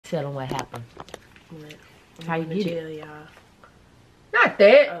Tell them what happened. What? How you get jail, it? y'all. Not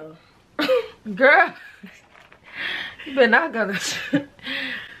that. Oh. Girl. You better not go to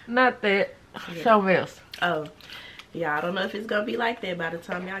not that. Yeah. Something else. Oh. Yeah, I don't know if it's gonna be like that by the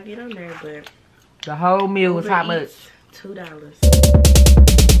time y'all get on there, but The whole meal was how much? $2.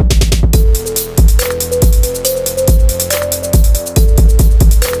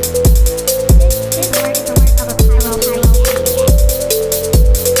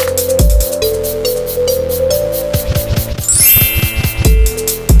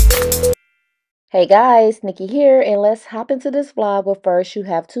 Hey guys, Nikki here, and let's hop into this vlog. But first, you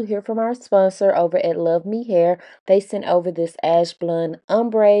have to hear from our sponsor over at Luvme Hair. They sent over this Ash Blonde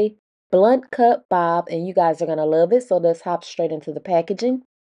Ombre Blunt Cut Bob, and you guys are going to love it. So let's hop straight into the packaging.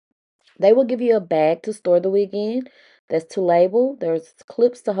 They will give you a bag to store the wig in. That's to label. There's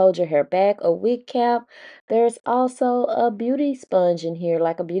clips to hold your hair back, a wig cap. There's also a beauty sponge in here,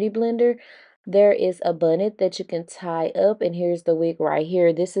 like a beauty blender. There is a bonnet that you can tie up, and here's the wig right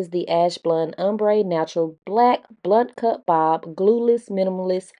here. This is the Ash Blonde Ombre Natural Black Blunt Cut Bob Glueless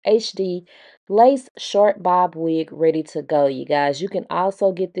Minimalist HD Lace Short Bob wig ready to go, you guys. You can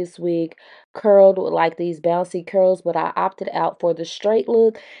also get this wig curled with like these bouncy curls, but I opted out for the straight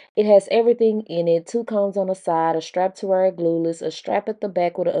look. It has everything in it: 2 combs on the side, a strap to wear glueless, a strap at the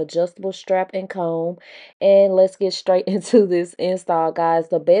back with an adjustable strap and comb. And let's get straight into this install, guys.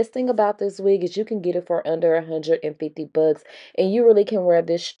 The best thing about this wig is you can get it for under 150 bucks, and you really can wear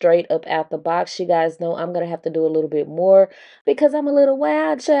this straight up out the box. You guys know I'm gonna have to do a little bit more because I'm a little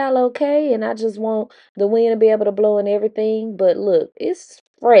wild child, okay, and I just want the wind to be able to blow and everything. But look, it's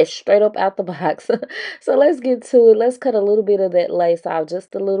fresh straight up out the box. So let's get to it. Let's cut a little bit of that lace off,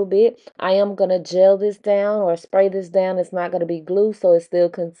 just a little bit. I am gonna gel this down or spray this down. It's not gonna be glue, so it's still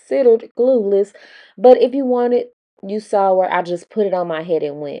considered glueless. But if you want it, you saw where I just put it on my head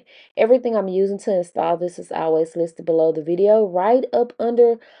and went. Everything I'm using to install this is always listed below the video, right up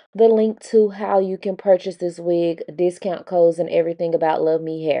under the link to how you can purchase this wig, discount codes, and everything about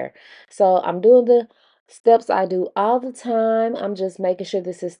Luvme Hair. So I'm doing the steps I do all the time. I'm just making sure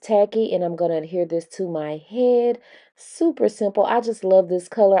this is tacky, and I'm going to adhere this to my head. Super simple. I just love this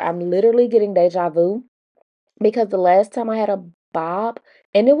color. I'm literally getting deja vu because the last time I had a bob,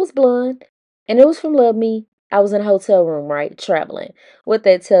 and it was blonde, and it was from Luvme, I was in a hotel room, right, traveling. What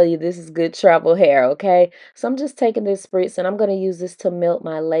they tell you, this is good travel hair, okay? So I'm just taking this spritz, and I'm going to use this to melt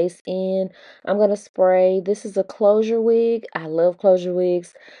my lace in. I'm going to spray. This is a closure wig. I love closure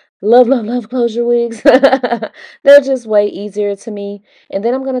wigs. Love, love, love closure wigs. They're just way easier to me. And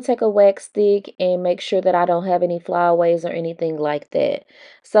then I'm going to take a wax stick and make sure that I don't have any flyaways or anything like that.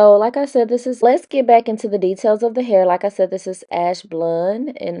 So like I said, let's get back into the details of the hair. Like I said, this is Ash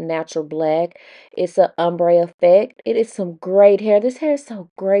Blonde in natural black. It's an ombre effect. It is some great hair. This hair is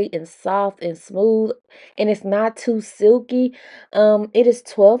so great and soft and smooth, and it's not too silky. It is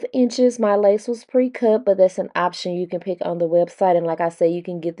 12 inches. My lace was pre-cut, but that's an option you can pick on the website. And like I said, you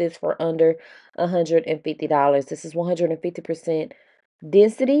can get this for under $150. This is 150%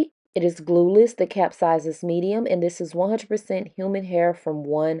 density. It is glueless. The cap size is medium, and this is 100% human hair from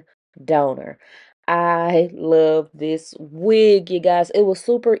one donor. I love this wig, you guys. It was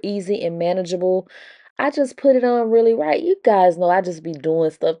super easy and manageable. I just put it on really right. You guys know I just be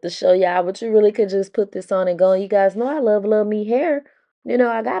doing stuff to show y'all, but you really could just put this on and go. You guys know I love Luvme Hair. You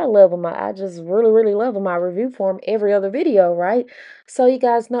know, I gotta love them. I just really, really love them. I review for them every other video, right? So you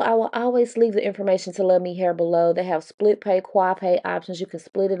guys know I will always leave the information to Luvme Hair below. They have split pay, quad pay options. You can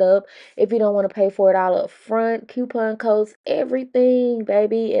split it up if you don't want to pay for it all up front. Coupon codes, everything,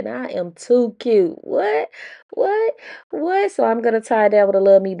 baby. And I am too cute. What? So I'm going to tie it down with a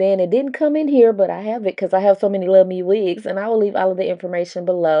Luvme band. It didn't come in here, but I have it because I have so many Luvme wigs. And I will leave all of the information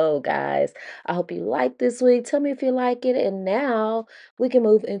below, guys. I hope you like this wig. Tell me if you like it. And now we can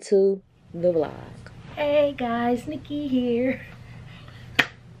move into the vlog. Hey guys, Nikki here.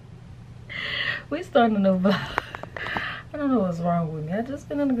 We starting a new vlog. I don't know what's wrong with me. I've just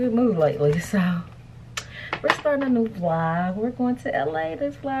been in a good mood lately, so we're starting a new vlog. We're going to LA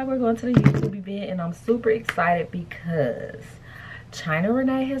this vlog. We're going to the YouTube event, and I'm super excited because China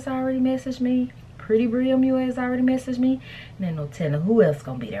Renee has already messaged me. Pretty Brie MUA has already messaged me. And then no telling who else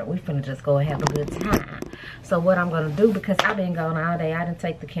gonna be there. We finna just go and have a good time. So what I'm gonna do, because I've been gone all day, I didn't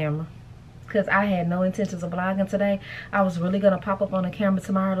take the camera because I had no intentions of vlogging today. I was really gonna pop up on the camera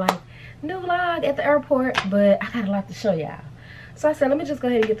tomorrow like new vlog at the airport, but I got a lot to show y'all. So I said, let me just go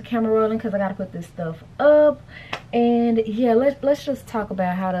ahead and get the camera rolling because I got to put this stuff up. And yeah, let's just talk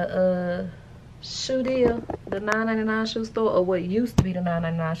about how the shoe deal, the $9.99 shoe store, or what used to be the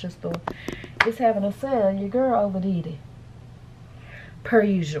 $9.99 shoe store, is having a sale. Your girl overdid it. per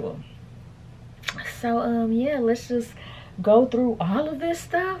usual. So yeah, let's just go through all of this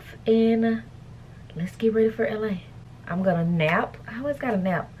stuff and let's get ready for LA. I'm gonna nap. I always gotta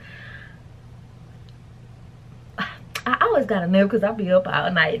nap. I always gotta nap because I'll be up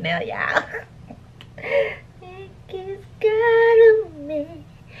all night now, y'all. It's gotta make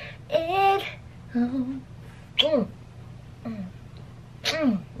it home.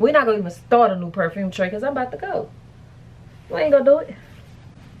 We're not gonna even start a new perfume tray because I'm about to go. We ain't gonna do it.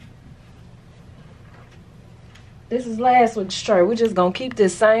 This is last week's tray. We're just gonna keep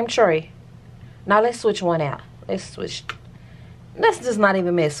this same tray. Now let's switch one out. Let's switch. Let's just not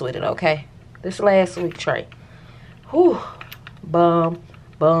even mess with it, okay? This last week tray. Whew. Bum,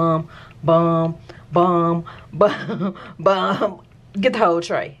 bum, bum, bum, bum, bum. Get the whole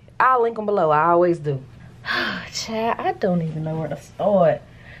tray. I'll link them below. I always do. Child, I don't even know where to start.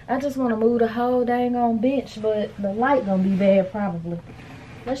 I just want to move the whole dang on bench, but the light gonna be bad probably.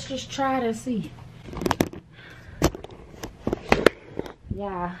 Let's just try it and see.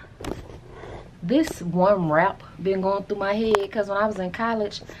 Yeah, this one rap been going through my head because when I was in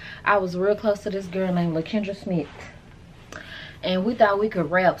college, I was real close to this girl named LaKendra Smith. And we thought we could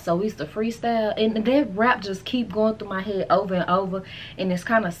rap, so we used to freestyle. And that rap just keep going through my head over and over. And it's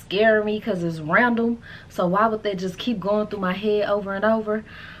kind of scaring me because it's random. So why would they just keep going through my head over and over?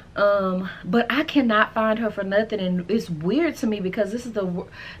 But I cannot find her for nothing. And it's weird to me because this is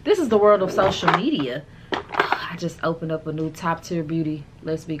the world of social media. I just opened up a new top tier beauty,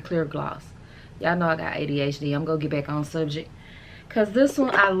 Let's Be Clear gloss. Y'all know I got ADHD. I'm going to get back on subject. Because this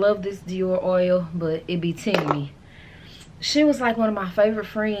one, I love this Dior oil, but it be tinging me. She was like one of my favorite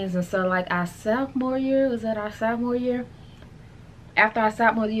friends, and so like our sophomore year, was that our sophomore year? After our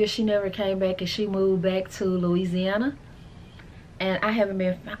sophomore year, she never came back and she moved back to Louisiana. And I haven't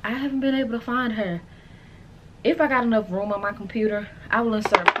been able to find her. If I got enough room on my computer, I will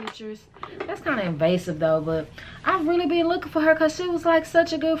insert pictures. That's kind of invasive though, but I've really been looking for her because she was like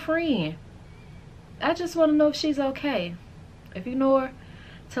such a good friend. I just want to know if she's okay. If you know her,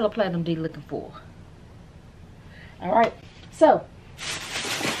 tell her Platinum D looking for her. All right, so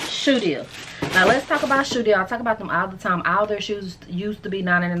shoe deal. Now let's talk about shoe deal. I talk about them all the time. All their shoes used to be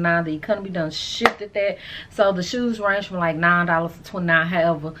 $9.99. The economy done shifted that, so the shoes range from like $9 to $29.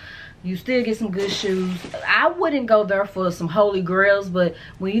 However, you still get some good shoes. I wouldn't go there for some holy grails, but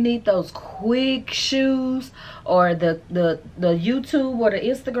when you need those quick shoes or the YouTube or the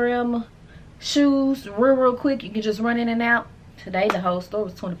Instagram shoes real quick, you can just run in and out. Today the whole store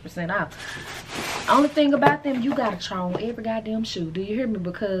was 20% off. Only thing about them, you gotta try on every goddamn shoe. Do you hear me?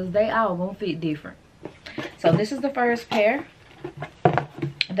 Because they all gonna fit different. So this is the first pair.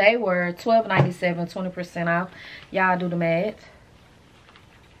 They were $12.97, 20% off. Y'all do the math.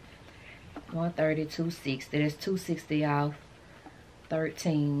 130, 260. There's 260 off.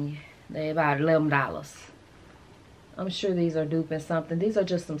 13. They about $11. I'm sure these are duping something. These are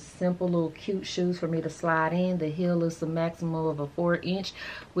just some simple little cute shoes for me to slide in. The heel is the maximum of a 4-inch,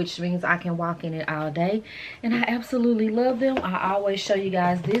 which means I can walk in it all day. And I absolutely love them. I always show you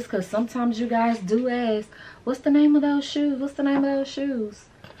guys this because sometimes you guys do ask, what's the name of those shoes? What's the name of those shoes?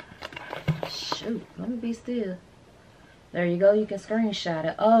 Shoot, let me be still. There you go. You can screenshot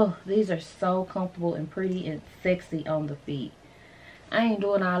it. Oh, these are so comfortable and pretty and sexy on the feet. I ain't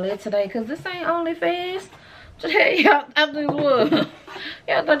doing all that today because this ain't OnlyFans. Y'all thought this was.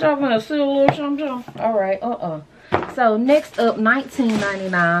 Y'all thought y'all gonna see a little something. All right, So next up,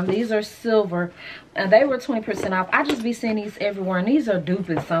 $19.99. These are silver, and they were 20% off. I just be seeing these everywhere, and these are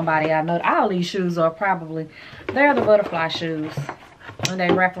duping somebody I know. All these shoes are probably, they're the butterfly shoes, and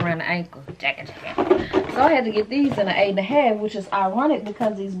they wrap around the ankle. Jacket. So I had to get these in an 8.5, which is ironic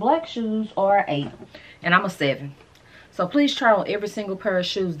because these black shoes are 8, and I'm a 7. So please try on every single pair of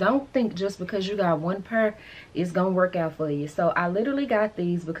shoes. Don't think just because you got one pair, it's going to work out for you. So I literally got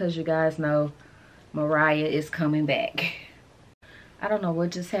these because you guys know Mariah is coming back. I don't know what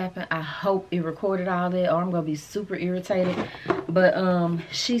just happened. I hope it recorded all that or I'm going to be super irritated. But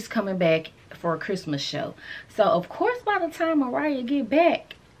she's coming back for a Christmas show. So of course by the time Mariah get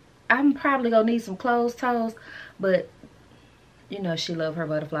back, I'm probably going to need some closed toes. But you know, she loves her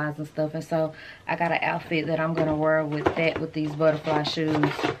butterflies and stuff. And so I got an outfit that I'm going to wear with that, with these butterfly shoes.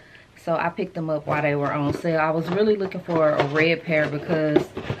 So I picked them up while they were on sale. I was really looking for a red pair because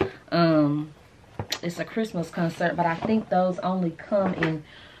it's a Christmas concert. But I think those only come in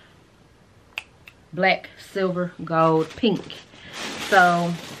black, silver, gold, pink.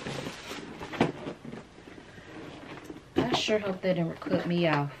 So I sure hope they didn't cut me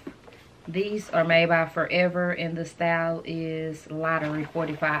off. These are made by Forever and the style is Lottery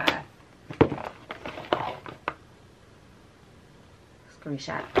 45. It's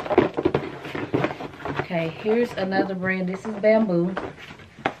screenshot. Okay, here's another brand. This is Bamboo.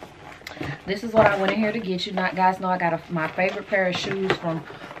 This is what I went in here to get you. Not guys know I got my favorite pair of shoes from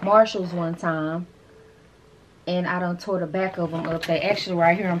Marshall's one time. And I done tore the back of them up. They actually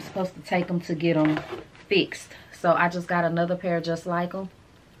right here, I'm supposed to take them to get them fixed. So I just got another pair just like them.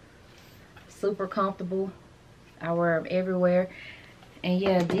 Super comfortable. I wear them everywhere. And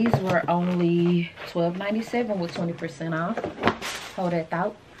yeah, these were only $12.97 with 20% off. Hold that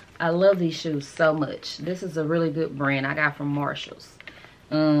thought. I love these shoes so much. This is a really good brand I got from Marshall's.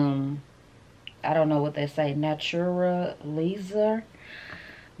 I don't know what they say, Naturalizer.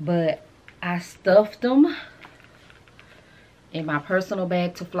 But I stuffed them in my personal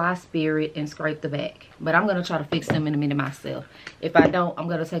bag to fly Spirit and scrape the back. But I'm going to try to fix them in a minute myself. If I don't, I'm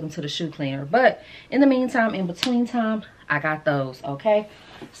going to take them to the shoe cleaner. But in the meantime, in between time, I got those, okay?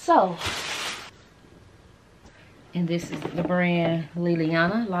 So, and this is the brand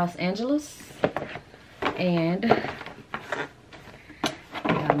Liliana, Los Angeles. And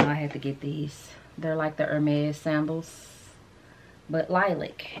y'all know I had to get these. They're like the Hermes sandals, but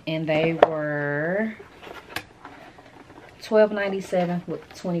lilac. And they were $12.97 with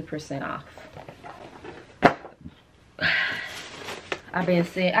 20% off. I've been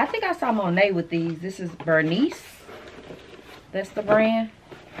seeing, I think I saw Monet with these. This is Bernice. That's the brand.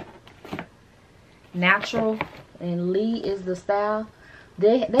 Natural and Lee is the style.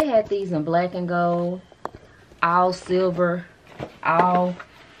 They had these in black and gold, all silver, all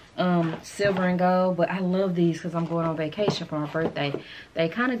silver and gold. But I love these because I'm going on vacation for my birthday. They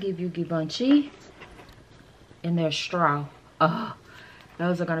kind of give you Givenchy. And they're straw. Oh,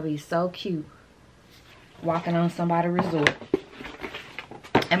 those are gonna be so cute walking on somebody's resort.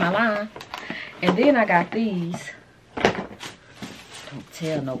 Am I lying? And then I got these. Don't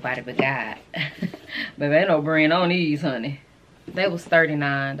tell nobody but God. But ain't no brand on these, honey. They was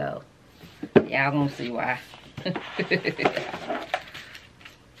 $39 though. Y'all gonna see why.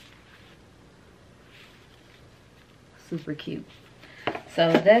 Super cute.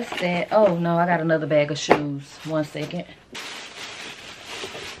 So that's that. Oh no, I got another bag of shoes. One second.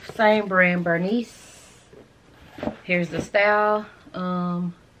 Same brand, Bernice. Here's the style.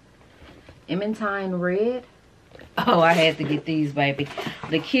 Emmentine red. Oh, I had to get these, baby.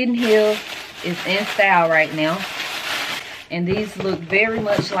 The kitten heel is in style right now. And these look very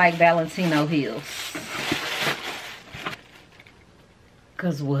much like Valentino heels.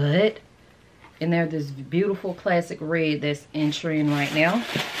 Cause what? And they're this beautiful classic red that's in trend right now.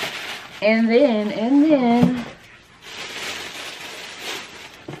 And then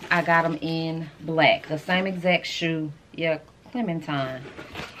I got them in black. The same exact shoe. Yeah, Clementine.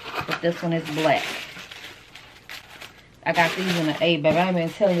 But this one is black. I got these in an 8, baby. I ain't been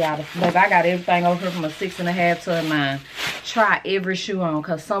telling y'all this. Baby, I got everything over here from a 6.5 to a 9. Try every shoe on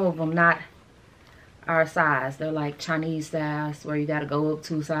because some of them not our size. They're like Chinese styles where you got to go up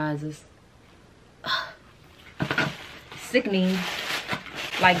 2 sizes. Sickening.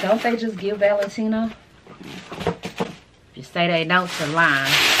 Like, don't they just give Valentino? If you say they don't, you're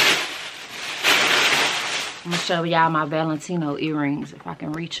lying. I'm gonna show y'all my Valentino earrings if I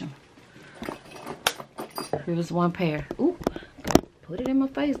can reach them. Here's one pair. Ooh, put it in my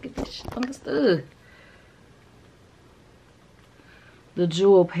face. Get this shit understood. The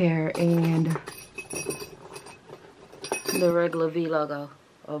jewel pair and the regular V logo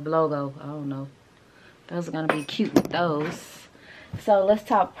or logo. I don't know. Those are gonna be cute with those. So let's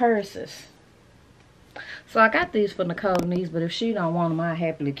talk purses. So I got these for Nicole and these, but if she don't want them, I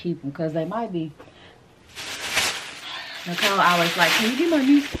happily keep them because they might be. Nicole always like, can you get my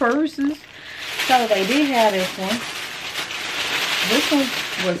niece purses? So they did have this one. This one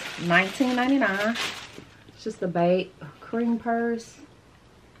was $19.99. It's just a beige cream purse.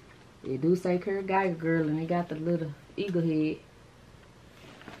 It do say Kurt Geiger girl, and it got the little eagle head.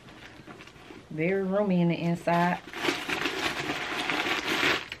 Very roomy in the inside.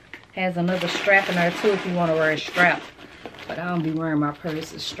 Has another strap in there too if you want to wear a strap. But I don't be wearing my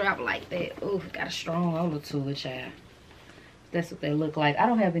purses strapped like that. Oh, got a strong holder to it, child. That's what they look like. I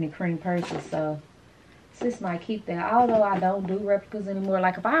don't have any cream purses, so sis might keep that. Although I don't do replicas anymore.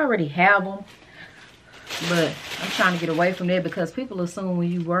 Like if I already have them, but I'm trying to get away from that because people assume when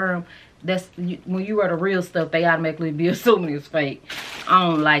you wear them, when you wear the real stuff, they automatically be assuming it's fake. I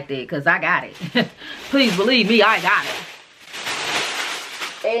don't like that because I got it. Please believe me, I got it.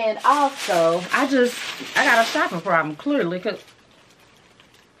 And also, I got a shopping problem clearly because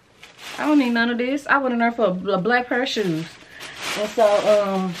I don't need none of this. I went in there for a black pair of shoes. And so,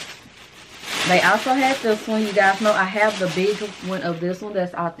 they also had this one. You guys know I have the big one of this one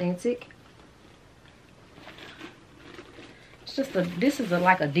that's authentic. It's just this is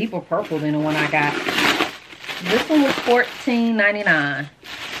like a deeper purple than the one I got. This one was $14.99.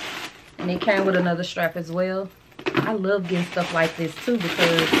 And it came with another strap as well. I love getting stuff like this too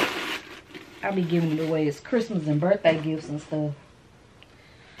because I'll be giving it away as Christmas and birthday gifts and stuff.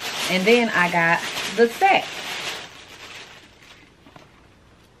 And then I got the set.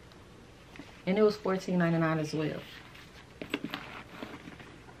 And it was $14.99 as well.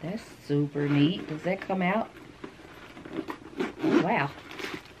 That's super neat. Does that come out? Wow.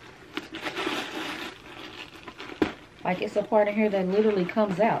 Like it's a part in here that literally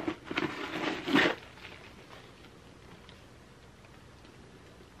comes out.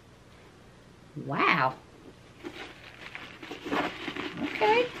 Wow.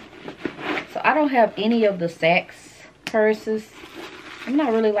 Okay. So I don't have any of the Saks purses. I'm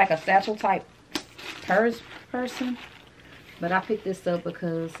not really like a satchel type purse person. But I picked this up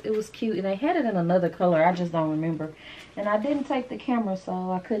because it was cute. And they had it in another color. I just don't remember. And I didn't take the camera,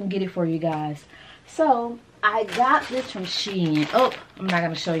 so I couldn't get it for you guys. So I got this from Shein. Oh, I'm not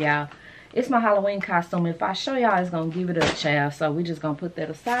going to show y'all. It's my Halloween costume. If I show y'all, it's going to give it a child. So we just going to put that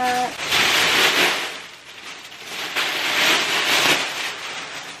aside.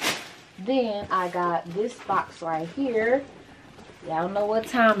 Then I got this box right here. Y'all know what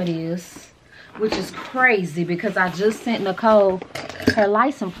time it is. Which is crazy because I just sent Nicole her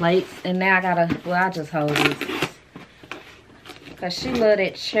license plates. And now I gotta, well, I just hold this. Because she loved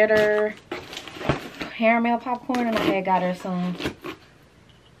that cheddar caramel popcorn. And I had got her some.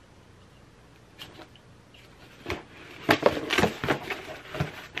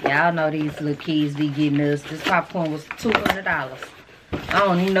 Y'all know these little kids be getting us. This popcorn was $200. I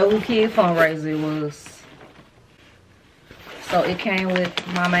don't even know who kid fundraiser it was. So it came with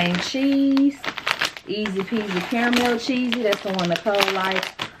my main cheese, Easy Peasy Caramel Cheesy. That's the one Nicole likes.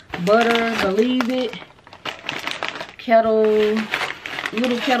 Butter, Believe It, kettle,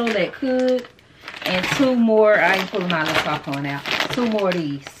 little kettle that could, and 2 more. I ain't pulling my little popcorn out. 2 more of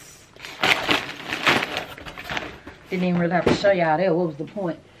these. Didn't even really have to show y'all that. What was the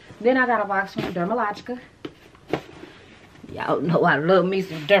point? Then I got a box from DERMALOGICA. Y'all know I love me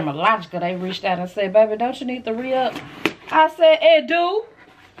some DERMALOGICA. They reached out and said, baby, don't you need to re-up? I said, hey, dude.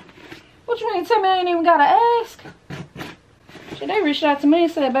 What you mean? Tell me I ain't even gotta ask. Shit, they reached out to me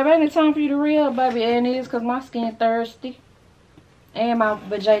and said, baby, ain't it time for you to re-up, baby? And it is because my skin thirsty. And my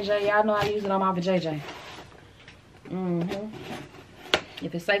vajayjay. Y'all know I use it on my vajayjay.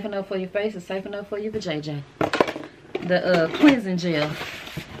 If it's safe enough for your face, it's safe enough for your vajayjay. The cleansing gel.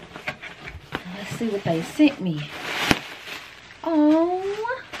 Let's see what they sent me.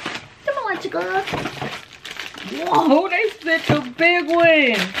 Oh, DERMALOGICA. Whoa, they sent the big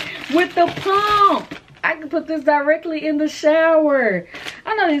one with the pump. I can put this directly in the shower.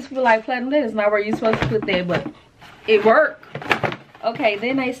 I know these feel like platinum. That is not where you're supposed to put that, but it worked. Okay,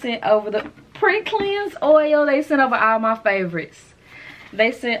 then they sent over the pre-cleanse oil. They sent over all my favorites.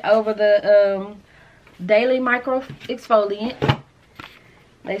 They sent over the daily micro exfoliant.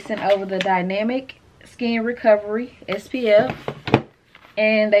 They sent over the dynamic skin recovery SPF.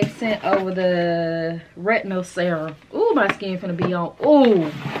 And they sent over the retinol serum. Ooh, my skin finna be on.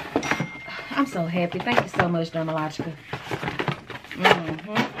 Ooh, I'm so happy. Thank you so much, DERMALOGICA.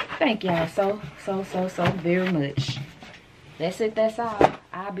 Thank y'all so very much. That's it. That's all.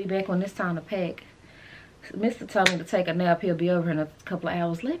 I'll be back when it's time to pack. Mr. told me to take a nap. He'll be over in a couple of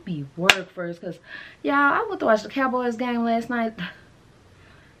hours. Let me work first, cause y'all, I went to watch the Cowboys game last night.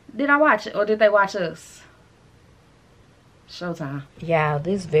 Did I watch it or did they watch us? Showtime. Yeah,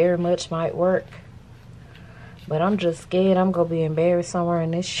 this very much might work. But I'm just scared I'm going to be embarrassed somewhere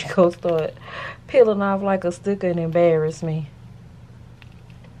and this shit going to start peeling off like a sticker and embarrass me.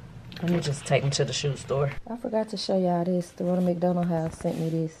 Let me just take me to the shoe store. I forgot to show y'all this. The Ronald McDonald House sent me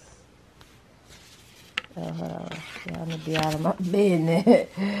this. Y'all need to be out of my business.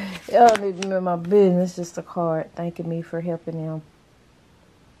 Y'all need to be in my business. Just a card thanking me for helping them.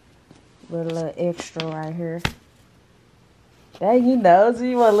 Little extra right here. Dang, you know, so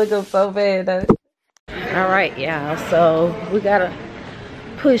you want to look up so bad, though. Alright, y'all, so we gotta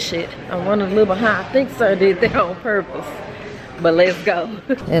push it. I'm running a little behind. I think sir did that on purpose. But let's go.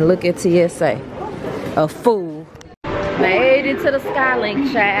 And look at TSA. A fool. Made it to the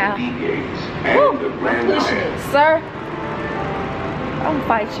Skylink, child. Woo, I'm pushing it. Sir, I'm gonna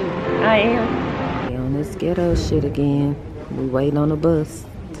fight you. I am. On this ghetto shit again. We waiting on the bus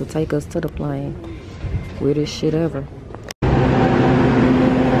to take us to the plane. Weirdest shit ever.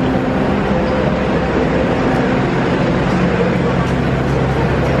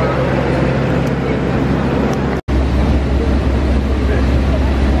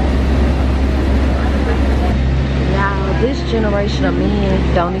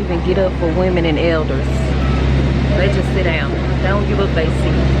 don't even get up for women and elders. They just sit down. They don't give up their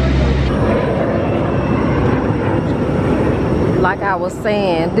seat. Like I was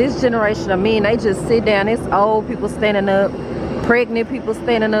saying, this generation of men, they just sit down. It's old people standing up, pregnant people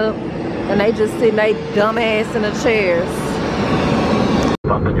standing up, and they just sit their dumb ass in the chairs.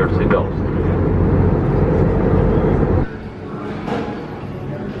 Button your seatbelts.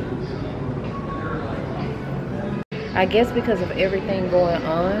 I guess because of everything going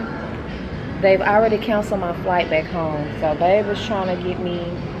on, they've already canceled my flight back home. So babe was trying to get me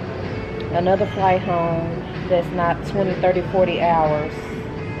another flight home that's not 20, 30, 40 hours.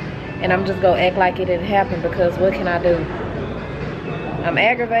 And I'm just gonna act like it didn't happen, because what can I do? I'm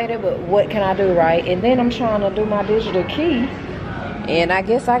aggravated, but what can I do, right? And then I'm trying to do my digital key, and I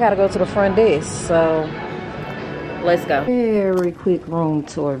guess I gotta go to the front desk. So let's go. Very quick room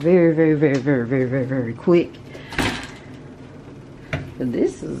tour. Very quick.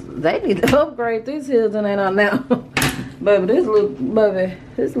 This is, they need to upgrade this here than they are now. Baby, this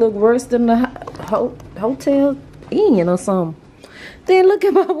look worse than the Hotel Inn or something. Then look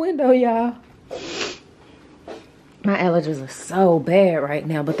at my window, y'all. My allergies are so bad right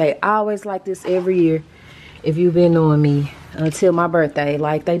now, but they always like this every year. If you've been knowing me, until my birthday,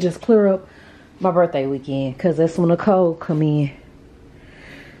 like they just clear up my birthday weekend, because that's when the cold come in.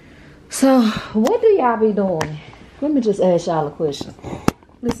 So what do y'all be doing? Let me just ask y'all a question.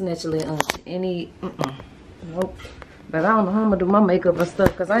 Listen at your little auntie. Any nope. But I don't know how I'm gonna do my makeup and stuff,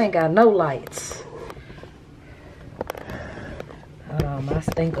 because I ain't got no lights. Hold on, my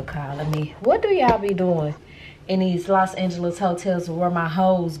stinker calling me. What do y'all be doing in these Los Angeles hotels where my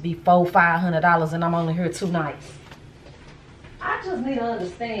hoes be $400-500 and I'm only here 2 nights? I just need to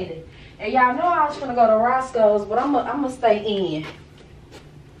understand it. And y'all know I was gonna go to Roscoe's, but I'm gonna stay in.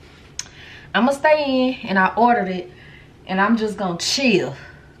 I'm gonna stay in, and I ordered it, and I'm just gonna chill,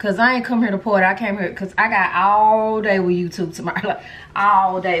 cause I ain't come here to party. I came here because I got all day with YouTube tomorrow. Like,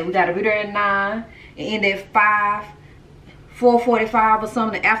 all day. We gotta be there at 9 and end at 5, 4:45 or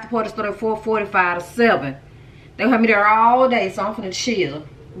something. The after party start at 4:45 to 7. They have me there all day, so I'm finna chill.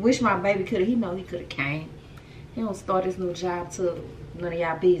 Wish my baby could've. He know he could've came. He don't start this new job till none of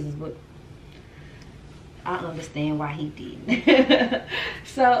y'all business, but I understand why he didn't.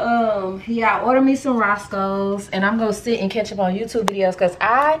 So yeah, I ordered me some Roscoe's, and I'm gonna sit and catch up on YouTube videos, because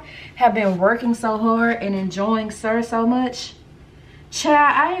I have been working so hard and enjoying Sir so much.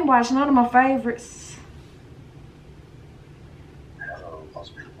 Child, I ain't watched none of my favorites. Hello,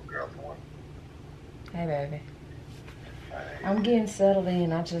 most beautiful girl boy. Hey baby. I'm getting settled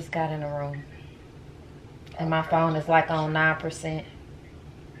in. I just got in the room, and my phone is like on 9%.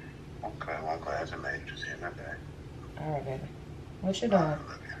 Okay, well, I'm glad you made it. Just hear my back. All right, baby. What you doing?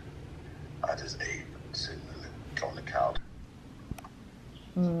 I just ate, sitting on the couch.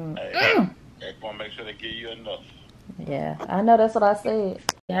 Hey, they gonna make sure they give you enough. Yeah, I know, that's what I said.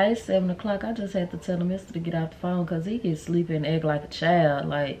 Yeah, it's 7 o'clock. I just had to tell the mister to get off the phone, because he gets sleepy and act like a child.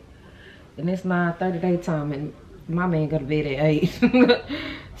 Like, and it's 9:30 daytime, and my man go to bed at 8.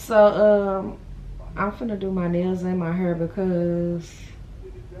 So, I'm finna do my nails and my hair, because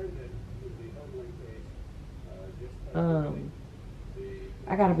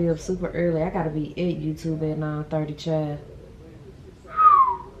I gotta be up super early. I gotta be at YouTube at 9:30, child.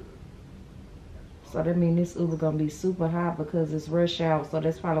 So that means this Uber gonna be super hot, because it's rush hour. So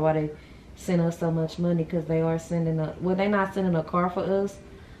that's probably why they send us so much money, because they are sending a, well, they not sending a car for us,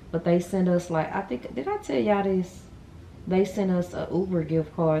 but they send us, like, I think, did I tell y'all this? They sent us a Uber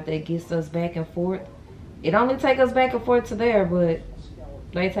gift card that gets us back and forth. It only take us back and forth to there, but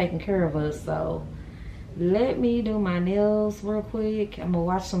they taking care of us. So let me do my nails real quick. I'm gonna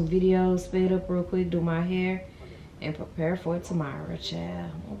watch some videos, sped up real quick, do my hair, and prepare for tomorrow,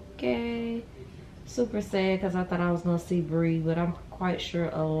 child. Okay. Super sad, because I thought I was gonna see Bree, but I'm quite sure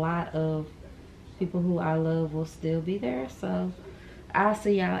a lot of people who I love will still be there. So I'll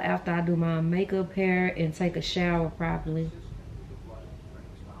see y'all after I do my makeup, hair, and take a shower properly.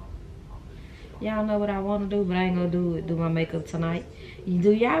 Y'all know what I want to do, but I ain't gonna do my makeup tonight.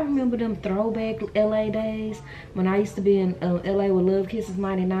 Do y'all remember them throwback LA days when I used to be in LA with Love Kisses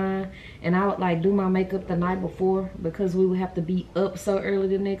 99, and I would like do my makeup the night before, because we would have to be up so early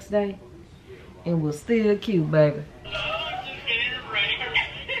the next day, and we're still cute, baby.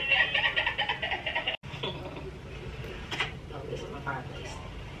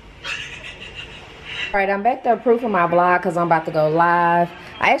 Alright, I'm back there proofing my vlog, because I'm about to go live.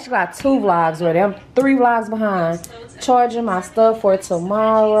 I actually got 2 vlogs ready. I'm 3 vlogs behind. Charging my stuff for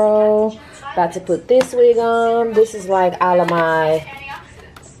tomorrow. About to put this wig on. This is like all of my,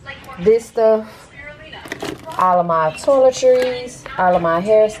 this stuff. All of my toiletries. all of my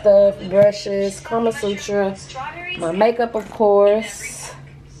hair stuff, brushes, Kama Sutra, my makeup, of course,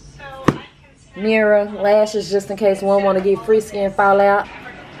 mirror, lashes, just in case one want to get frisky and fall out.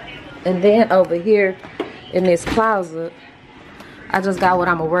 And then over here in this closet, I just got what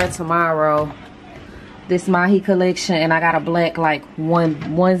I'm gonna wear tomorrow. This Mahi collection, and I got a black like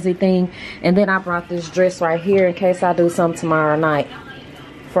onesie thing. And then I brought this dress right here in case I do something tomorrow night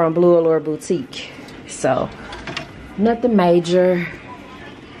from Blue Allure Boutique. So nothing major.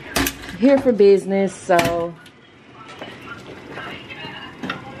 Here for business, so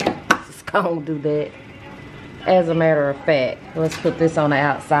just gonna do that. As a matter of fact, let's put this on the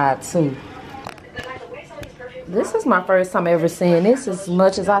outside too. This is my first time ever seeing this, as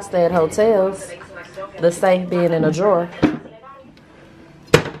much as I stay at hotels. The safe being in a drawer.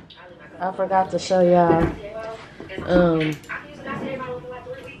 I forgot to show y'all.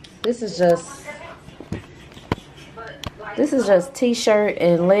 This is just t-shirt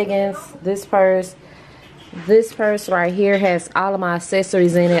and leggings. This purse right here has all of my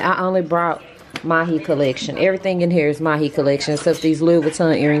accessories in it. I only brought Mahi collection. Everything in here is Mahi collection, except these Louis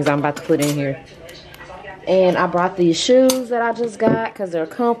Vuitton earrings I'm about to put in here. And I brought these shoes that I just got because they're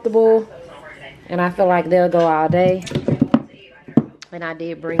comfortable. And I feel like they'll go all day. And I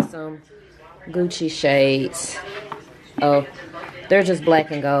did bring some Gucci shades. Oh, they're just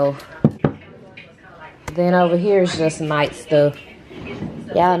black and gold. Then over here is just night stuff.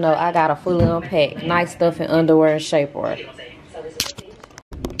 Y'all know I got a fully unpacked night stuff and underwear and shapewear.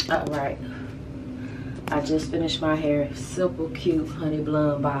 Alright. I just finished my hair. Simple, cute, honey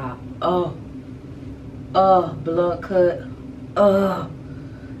blonde bob. Oh, blunt cut.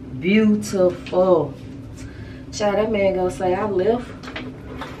 Beautiful. Child, that man gonna say I left.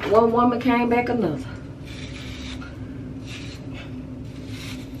 One woman came back another.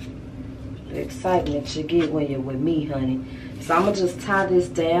 The excitement you get when you're with me, honey. So I'm gonna just tie this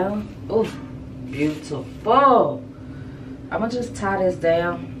down. Oh, beautiful. I'm gonna just tie this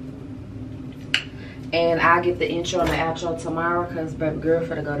down. And I'll get the intro and the outro tomorrow because baby girl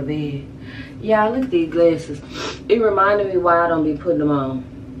finna go to bed. Yeah, look at these glasses. It reminded me why I don't be putting them on.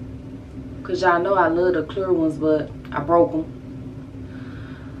 Because y'all know I love the clear ones, but I broke them.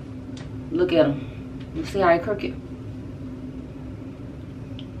 Look at them. You see how they crooked?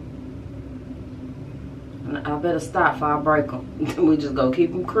 I better stop before I break them. We just go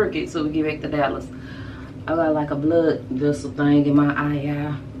keep them crooked so we get back to Dallas. I got like a blood vessel thing in my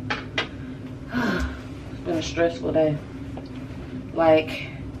eye. It's been a stressful day. Like,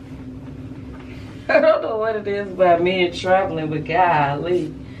 I don't know what it is about me and traveling, but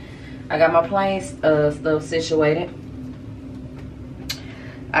golly. I got my plane stuff situated.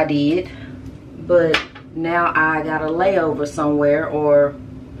 I did. But now I got a layover somewhere, or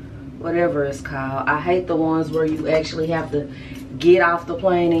whatever it's called. I hate the ones where you actually have to get off the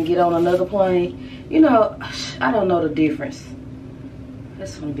plane and get on another plane. You know, I don't know the difference.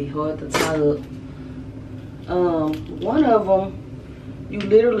 That's gonna be hard to tie up. One of them, you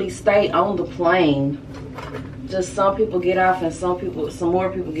literally stay on the plane. Just some people get off and some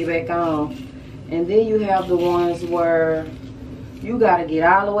more people get back on. And then you have the ones where you gotta get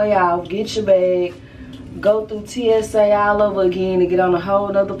all the way off, get your bag, go through TSA all over again to get on a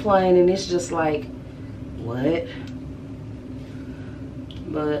whole nother plane, and it's just like, what?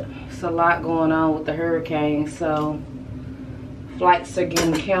 But it's a lot going on with the hurricane, so flights are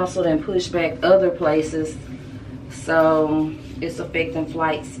getting canceled and pushed back other places. So it's affecting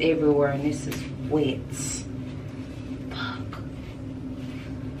flights everywhere, and this is wet. Fuck.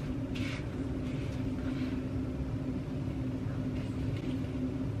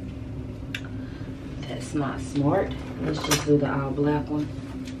 That's not smart. Let's just do the all black one.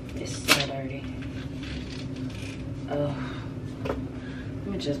 It's so dirty. Oh, let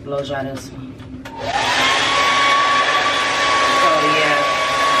me just blow dry this one. So yeah.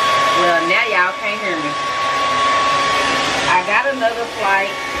 Well, now y'all can't hear me. I got another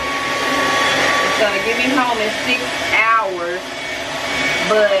flight. It's gonna get me home in 6 hours,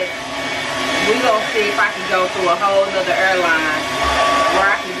 but we gonna see if I can go through a whole nother airline where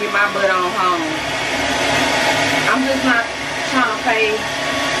I can get my butt on home. I'm just not trying to pay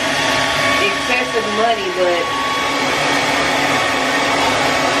excessive money, but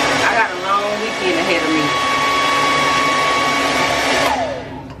I got a long weekend ahead of me.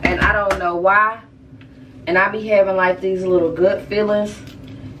 And I don't know why. And I be having like these little gut feelings.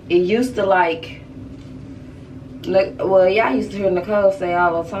 It used to like, well, y'all used to hear Nicole say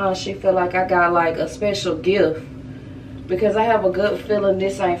all the time, she feel like I got like a special gift. Because I have a gut feeling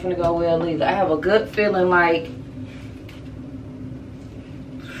this ain't finna go well either. I have a gut feeling like,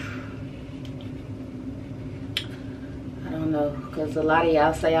 I don't don't know, because a lot of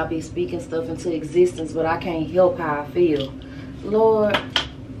y'all say I be speaking stuff into existence, but I can't help how I feel. Lord,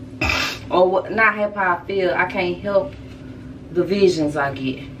 or not help how I feel, I can't help the visions I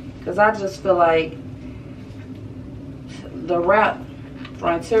get. Because I just feel like the route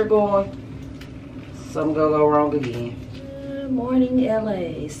Frontier going, something gonna go wrong again. Good morning,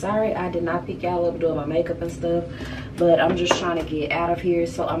 LA. Sorry I did not pick y'all up doing my makeup and stuff, but I'm just trying to get out of here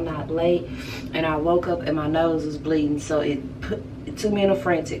so I'm not late. And I woke up and my nose was bleeding, so it took me in a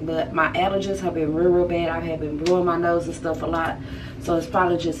frantic. But my allergies have been real bad. I have been blowing my nose and stuff a lot, so it's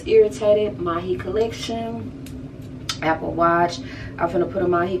probably just irritated. My heat collection, Apple Watch. I'm gonna put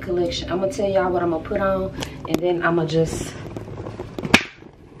on my heat collection. I'm gonna tell y'all what I'm gonna put on, and then I'm gonna just.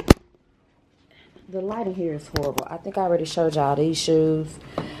 The lighting here is horrible. I think I already showed y'all these shoes.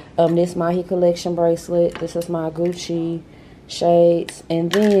 This my heat collection bracelet. This is my Gucci shades, and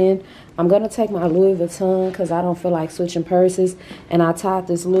then I'm gonna take my Louis Vuitton because I don't feel like switching purses, and I tied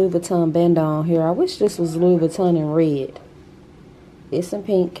this Louis Vuitton band on here. I wish this was Louis Vuitton in red. It's in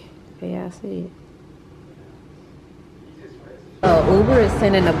pink. Yeah, I see it. Uber is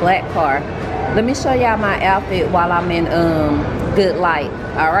sending a black car. Let me show y'all my outfit while I'm in good light.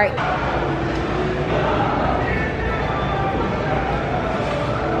 All right.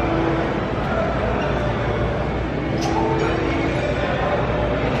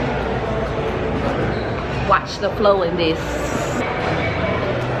 Watch the flow in this.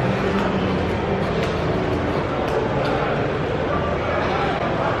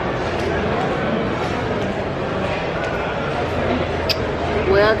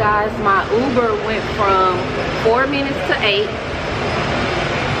 Well guys, my Uber went from 4 minutes to 8.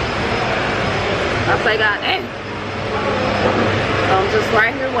 I say God damn. So I'm just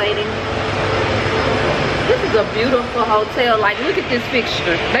right here waiting. This is a beautiful hotel. Like, look at this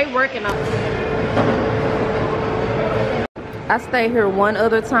fixture. They working on. I stayed here one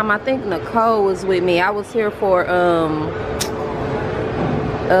other time. I think Nicole was with me. I was here for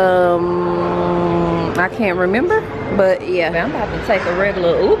I can't remember, but yeah. I'm about to take a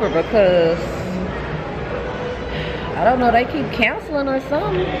regular Uber because I don't know, they keep canceling or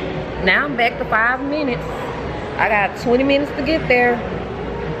something. Now I'm back to 5 minutes. I got 20 minutes to get there.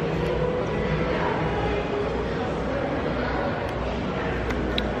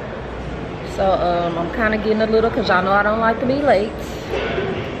 So I'm kind of getting a little, because y'all know I don't like to be late.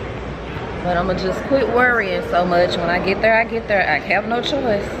 But I'm gonna just quit worrying so much. When I get there, I get there. I have no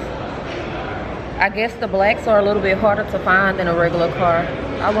choice. I guess the blacks are a little bit harder to find than a regular car.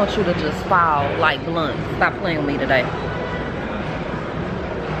 I want you to just fall like blunt. Stop playing with me today.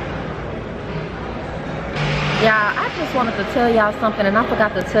 Yeah, I just wanted to tell y'all something, and I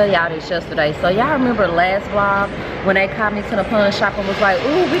forgot to tell y'all this yesterday. So y'all remember last vlog when they called me to the pawn shop and was like,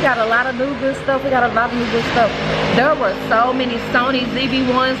 ooh, we got a lot of new good stuff. We got a lot of new good stuff. There were so many Sony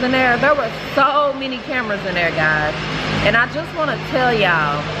ZV-1s in there. There were so many cameras in there, guys. And I just want to tell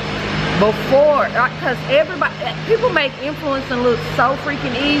y'all, before, because everybody, people make influencing look so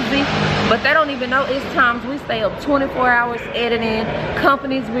freaking easy, but they don't even know it's times we stay up 24 hours editing,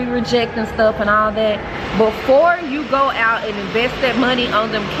 companies we reject and stuff and all that. Before you go out and invest that money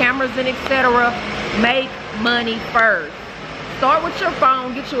on them cameras and etc., make money first. Start with your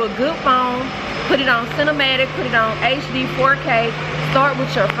phone, get you a good phone, put it on cinematic, put it on HD 4K. Start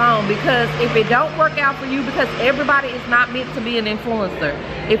with your phone, because if it don't work out for you, because everybody is not meant to be an influencer.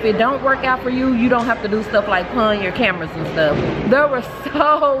 If it don't work out for you, you don't have to do stuff like pawn your cameras and stuff. There were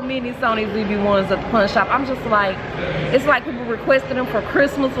so many Sony ZV-1s at the pawn shop. I'm just like, it's like people requested them for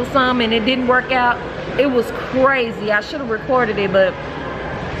Christmas or something and it didn't work out. It was crazy. I should have recorded it, but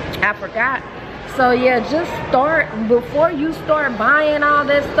I forgot. So yeah, just start, before you start buying all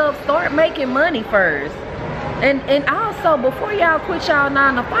that stuff, start making money first. And also, before y'all quit y'all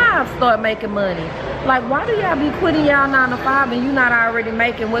 9 to 5, start making money. Like, why do y'all be quitting y'all 9 to 5 and you not already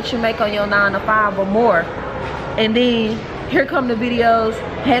making what you make on your 9 to 5 or more? And then here come the videos,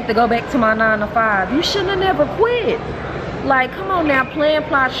 had to go back to my 9 to 5. You shouldn't have never quit. Like, come on now, plan,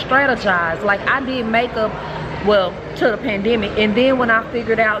 plot, strategize. Like, I did makeup, well, to the pandemic, and then when I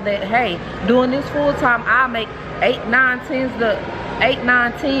figured out that, hey, doing this full time, I make 8, 9, 10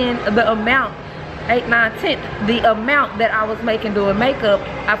 the amount. 8, 9, 10 the amount that I was making doing makeup,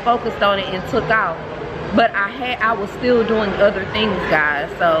 I focused on it and took off. But I was still doing other things, guys.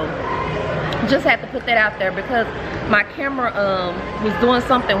 So just had to put that out there, because my camera was doing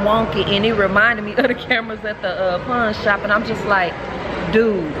something wonky and it reminded me of the cameras at the pawn shop, and I'm just like,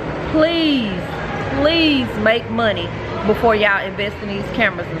 dude, please make money before y'all invest in these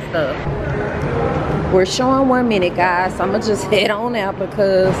cameras and stuff. We're showing 1 minute, guys. So I'm gonna just head on out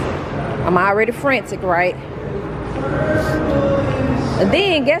because I'm already frantic, right? And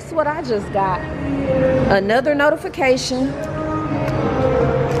then guess what I just got? Another notification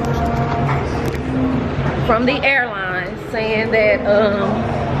from the airline saying that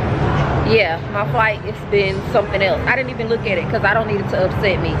yeah, my flight has been something else. I didn't even look at it because I don't need it to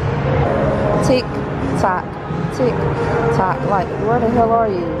upset me. Tick tock, tick tock. Like, where the hell are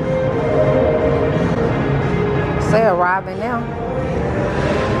you? Say arriving now.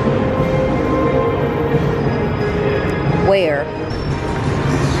 Where?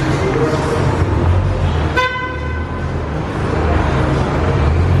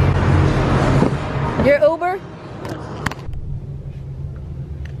 Your Uber?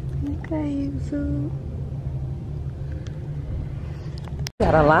 Okay, YouTube.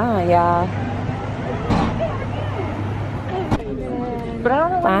 Got a line, y'all. But I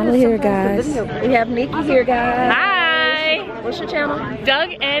don't know. Finally here, guys. We have Nikki here, guys. Hi! What's your channel?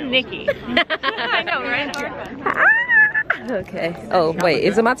 Doug and Nikki. I know, right? Okay. Oh, wait.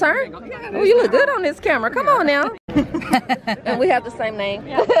 Is it my turn? Oh, you look good on this camera. Come on now. And we have the same name.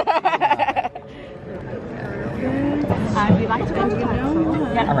 We like to go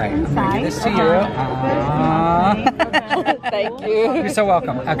All right, I'm gonna give this to you. Thank you. You're so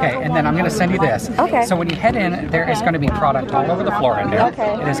welcome. Okay, and then I'm going to send you this. Okay. So when you head in, there is going to be product all over the floor in there.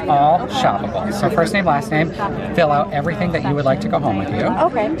 Okay. It is all shoppable. So first name, last name, fill out everything that you would like to go home with you.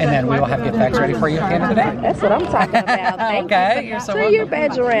 Okay. And then we will have gift bags ready for you at the end of the day. That's what I'm talking about. Thank Okay, you. you're so Turn welcome. your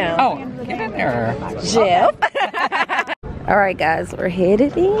badge around. Oh, get in there. Jeff. All right, guys, we're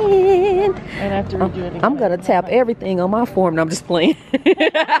headed in. And after we do it I'm gonna tap everything on my form. And I'm just playing.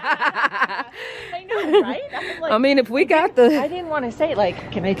 I know, right? I mean, if we got the. I didn't want to say,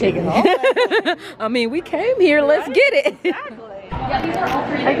 like, can I take it home? I mean, we came here. Let's get it.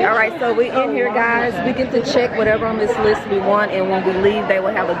 All right, so we in here, guys. We get to check whatever on this list we want, and when we leave, they will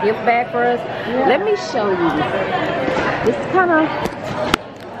have a gift bag for us. Let me show you. It's kind of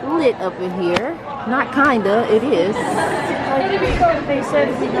lit up in here. Not kinda, it is. They said,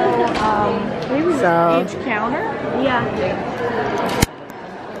 you know, So, each counter. Yeah.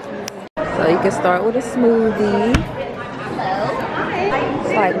 so you can start with a smoothie.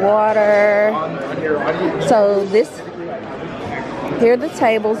 It's like water. So this, here are the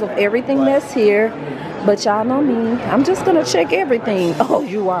tables of everything that's here. But y'all know me, I'm just gonna check everything. Oh,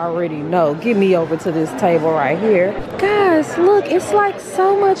 you already know. Get me over to this table right here. Guys, look, it's like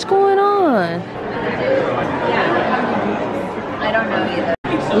so much going on. I don't know either.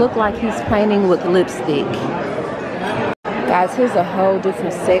 Look like he's painting with lipstick. Guys, here's a whole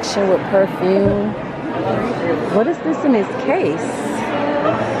different section with perfume. What is this in his case?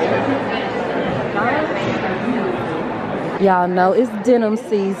 Y'all know it's denim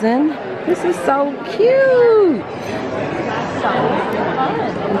season. This is so cute.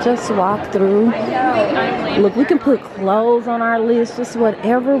 Just walk through. Look, we can put clothes on our list, just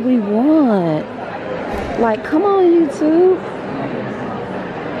whatever we want. Like, come on, YouTube.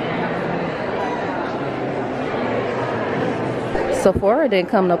 Sephora didn't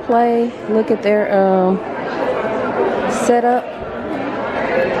come to play. Look at their setup.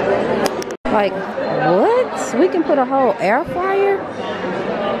 Like, what? We can put a whole air fryer?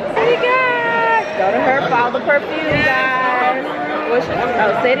 Hey guys, go to her, follow the perfume, guys. What's your,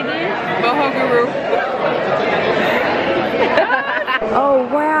 oh, say it again. BOHO Guru. Oh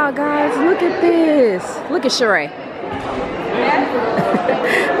wow, guys, look at this. Look at CHERAYE.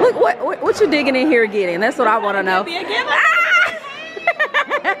 Look what you digging in here getting. That's what I want to know.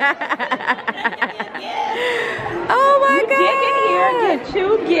 Oh my god. Dig in here, get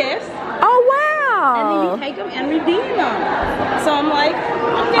 2 gifts. Oh wow. And then you take them and redeem them. So I'm like,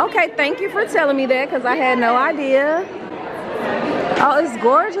 okay, thank you for telling me that because I had no idea. Oh, it's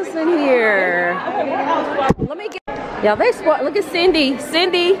gorgeous in here. Let me get, y'all, they sport. Look at Cindy.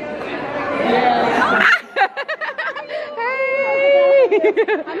 Cindy. yeah. Hey.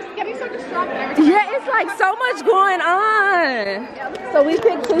 I'm getting so distracted. Yeah, it's like so much going on. So we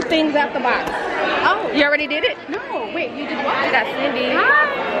picked 2 things out the box. Oh, You already did it? no, wait, you did what? We got Cindy.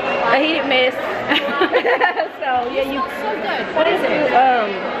 A heated mess. So yeah, you. So good. What is it?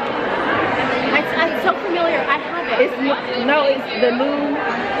 It's so familiar. I have it. It's it's the new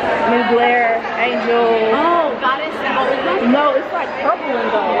Glare Angel. Oh, Goddess and Old. No, it's like purple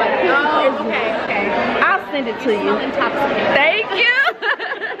and gold. Like, Oh, okay. I'll send it to you. Intoxicating. Thank you.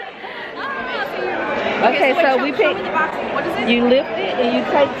 Okay, so we pick. What is it? You lift it and you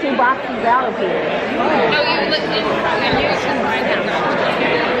take 2 boxes out of here,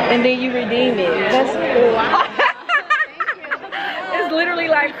 and then you redeem it. That's cool. It's literally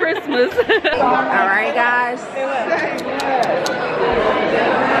like Christmas. All right, guys.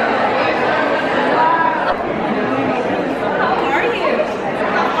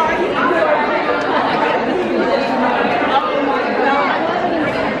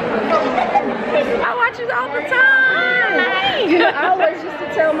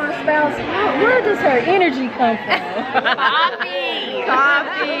 come from? Coffee.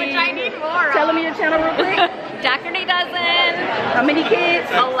 Coffee. Which I need more of. Tell them your channel real quick. DOUGHERTY dozen. How many kids?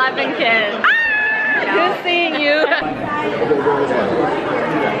 11 kids. Good seeing you.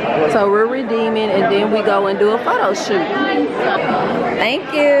 So we're redeeming and then we go and do a photo shoot.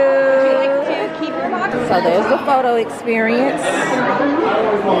 Thank you. So there's the photo experience.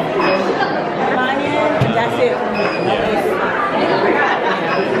 That's it.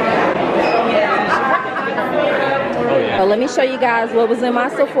 So let me show you guys what was in my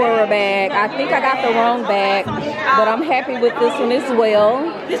Sephora bag. I think I got the wrong bag, but I'm happy with this one as well.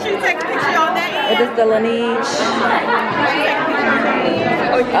 Did you take a picture on that? It is the Laneige.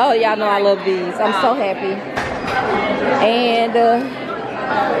 Oh, y'all know I love these. I'm so happy. And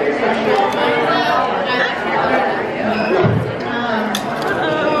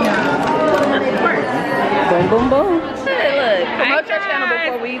boom, boom, boom. Look, promote your channel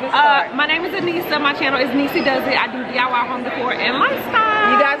before we even start. My name is Anissa. My channel is NIKKI. I do DIY home decor and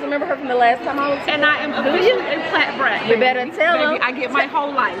lifestyle. You guys remember her from the last time I was And I am officially a flat brat. You better tell them. I get my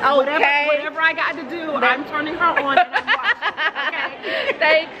whole life. Okay. Whatever I got to do, I'm turning her on and I'm watching. Okay.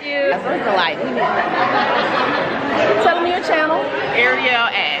 Thank you. That's what it's like. Tell them your channel. Ariel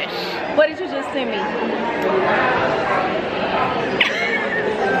Ash. What did you just send me?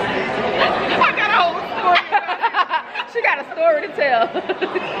 I got a whole story. She got a story to tell.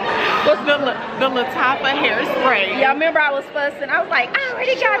 What's the Latapa hairspray? Yeah, I remember I was fussing. I was like, I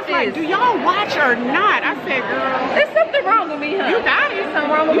already got this. Like, do y'all watch or not? I said, girl, there's something wrong with me, huh? you got it.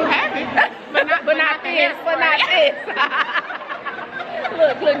 Something wrong with you me. have it. But not this. But not this.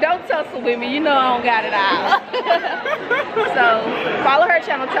 Look, don't tussle with me. You know I don't got it all. So, follow her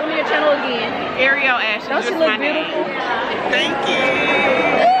channel. Tell me your channel again. Ariel Ash. Don't she look beautiful? Thank you.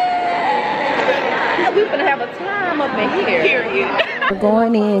 We're gonna have a time up in here. Period. We're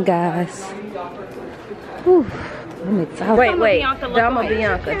going in, guys. Whew. I'm excited. Wait. Dama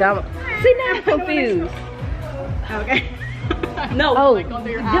Bianca. See, now I'm confused. Okay. No. Oh. Like under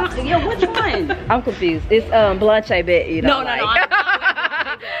your house. Yeah, which one? I'm confused. It's Blanche, I bet you don't like. No.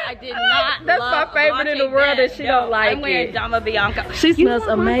 I did not. That's my favorite in the world that she don't like I'm wearing it. Dama Bianca. She smells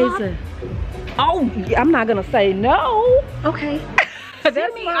amazing. Oh, I'm not gonna say no. Okay. That's I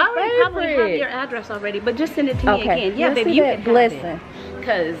my probably have your favorite. address already, but just send it to me Okay. again. Yeah, Let's baby, see you that can blessing.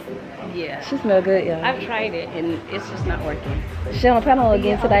 Because, yeah, She smells good, y'all. I've tried it and it's just not working. She on the panel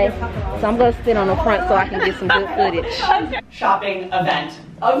again today, so I'm gonna sit on the front so I can get some good footage. Shopping event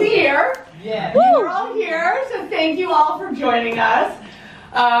of the year. Yeah. We're all here, so thank you all for joining us.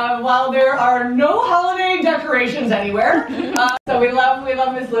 While there are no holiday decorations anywhere, so we love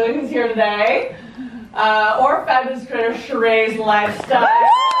Miss Lou who's here today, or fabulous creator Cheraye's lifestyle.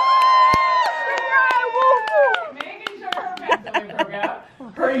 Making sure her family program,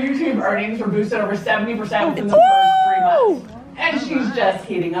 her YouTube earnings were boosted over 70% within the first 3 months, and she's just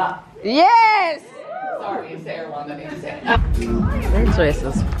heating up. Yes! Sorry, Sarah wanted me to say it. That dress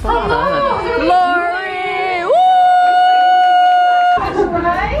is fun. Lori! Woo!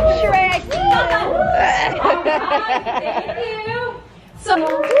 Cheraye! Thank you. So,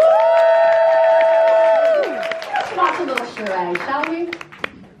 let's watch a little Cheraye, shall we?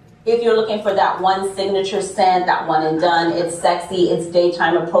 If you're looking for that one signature scent, that one and done, it's sexy, it's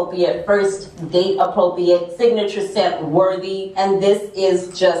daytime appropriate, first date appropriate, signature scent worthy, and this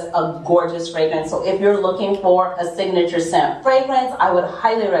is just a gorgeous fragrance. So if you're looking for a signature scent fragrance, I would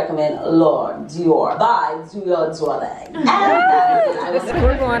highly recommend L'Or Dior by Dior Toilette.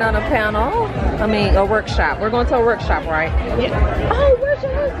 We're going on a panel, a workshop. We're going to a workshop, right? Yeah. Oh, where's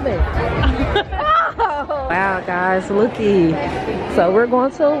your husband? Oh. Wow, guys, looky. So we're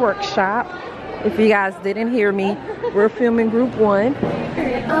going to a workshop. If you guys didn't hear me, we're filming group 1.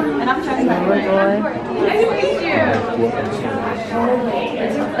 And we're going.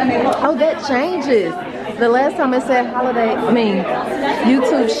 Oh, that changes. The last time it said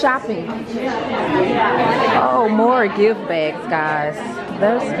YouTube shopping. Oh, more gift bags, guys.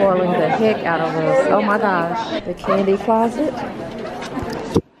 They're spoiling the heck out of us. Oh my gosh. The candy closet.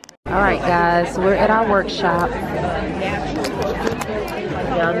 All right, guys, we're at our workshop.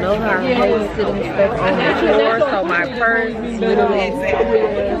 Y'all know how I hate sitting stuff on the floor, so my purse literally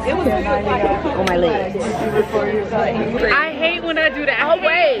on my legs. I hate when I do that. Oh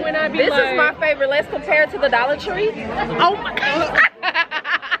wait, when I be this like, is my favorite. Let's compare it to the Dollar Tree. Oh my.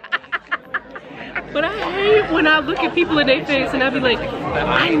 But I hate when I look at people in their face and I be like,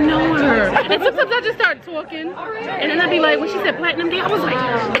 I know her. And sometimes I just start talking. And then I be like, when she said platinum day, I was like,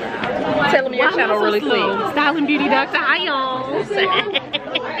 tell them your channel really quick. Style and Beauty Doctor, hi y'all.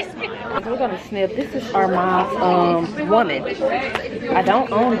 We're gonna snip. This is Armand's woman. I don't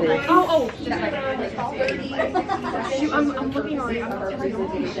own this. I'm looking on it. This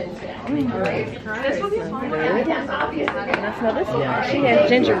will be fun. Can I smell this one? She has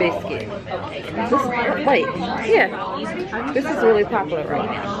ginger biscuit. This, wait, yeah. This is really popular right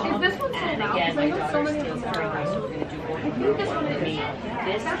now. Is this one sold out? Because I know so many of them are. I think this one is.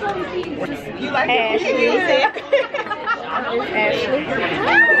 That's all we see. You like Ashley. Ashley.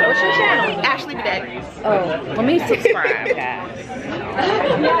 What's your channel? Ashley BEDECK. Oh, let me subscribe, guys.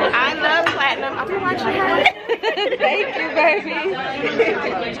 I love platinum. I'll be watching her. Thank you, baby.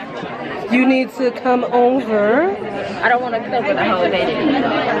 You need to come over. I don't want to cover the whole day.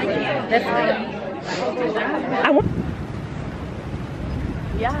 That's good. I want.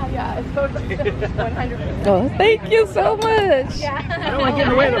 Yeah, it's so 100%. Oh, thank you so much. Yeah. I don't want to get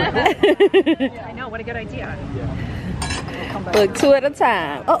in the way though. I know, what a good idea. Look, 2 at a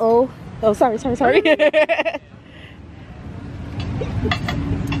time. Uh-oh. Oh, sorry.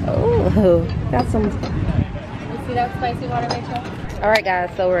 Oh, got some. You see that spicy water, Rachel? All right,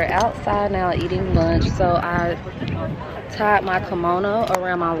 guys, so we're outside now eating lunch. So I tied my kimono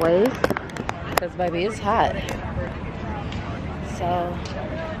around my waist because, baby, it's hot. So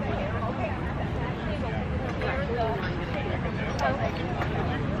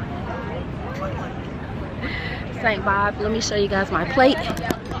St. Bob, let me show you guys my plate.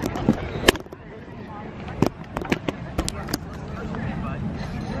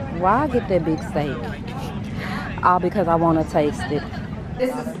 Why I get that big steak? All because I want to taste it.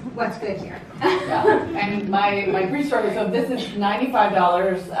 This is what's good here. Yeah. And my pre-service, so this is $95.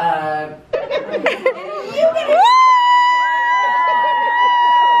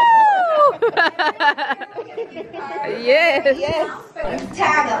 Yes.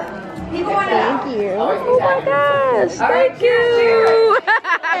 Tag them. People want to. Thank you. Oh my gosh. Thank you.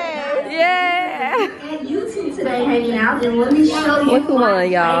 Yeah. And YouTube today hanging out, and let me show you What's my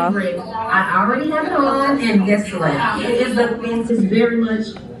on, y'all? favorite. I already have it on, and guess what? It is the vintage, very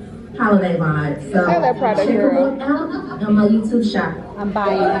much holiday vibe. So Tell that product, check girl. it out on my YouTube shop. I'm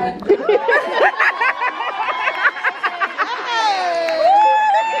buying it.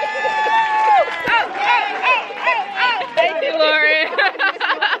 Thank you, Lauren.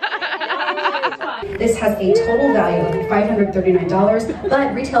 This has a total value of $539,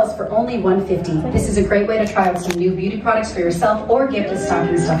 but retails for only $150. This is a great way to try out some new beauty products for yourself or gift as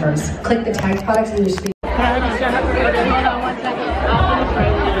stocking stuffers. Click the tag products in your screen. Guys,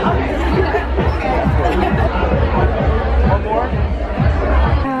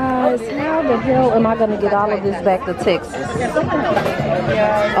 how the hell am I going to get all of this back to Texas?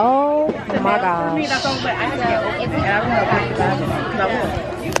 Oh my gosh.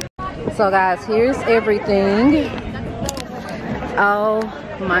 So guys, here's everything. Oh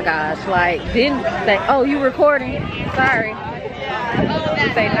my gosh, like didn't they, oh, you recording? Sorry.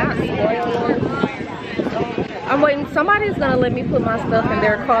 Did they not spoil? I'm waiting, somebody's gonna let me put my stuff in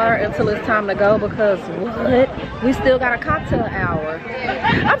their car until it's time to go because what? We still got a cocktail hour.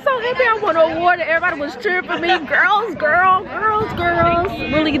 I'm so happy I won an award and everybody was cheering for me. Girls.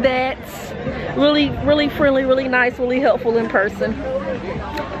 Really that's really friendly, really nice, really helpful in person.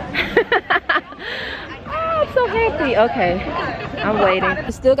 Oh, I'm so happy. Okay, I'm waiting.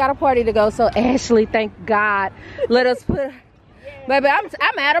 We still got a party to go, so Ashley, thank God, let us put, baby,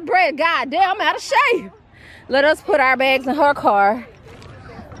 I'm out of breath. God damn, I'm out of shape. Let us put our bags in her car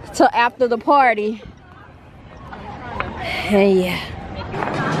till after the party. And yeah,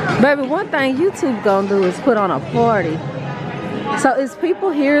 baby, one thing YouTube gonna do is put on a party. So it's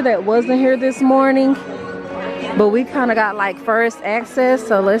people here that wasn't here this morning, but we kind of got like first access,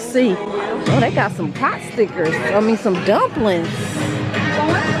 so let's see. Oh, they got some pot stickers. I mean, some dumplings.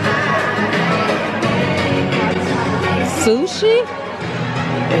 Sushi?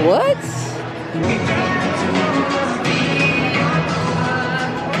 What?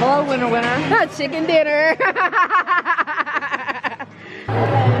 Hello, winner. Chicken dinner.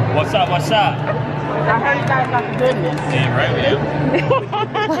 What's up? I heard you guys got the goodness. Damn right we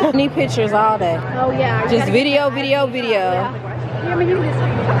do. Need pictures all day. Oh yeah. Just video. Yeah, but you just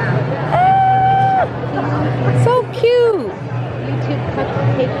So cute. YouTube click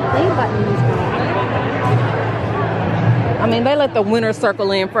the play buttons. I mean, they let the winner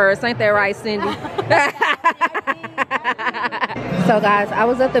circle in first. Ain't that right, Cindy? So guys, I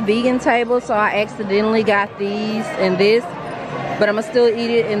was at the vegan table, so I accidentally got these and this, but I'm gonna still eat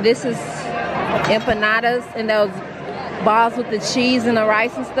it. And this is empanadas and those balls with the cheese and the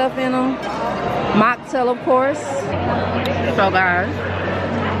rice and stuff in them. Mocktail, of course. So guys,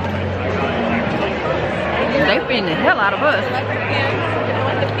 they feeding the hell out of us.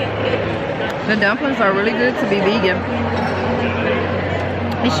 The dumplings are really good to be vegan.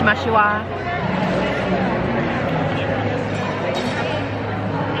 Ishimashiwa.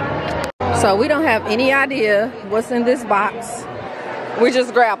 So we don't have any idea what's in this box. We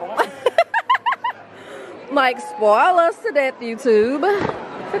just grab them. Like, spoil us to death, YouTube.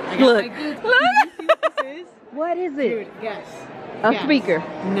 Look. What is it? Dude, yes. A speaker?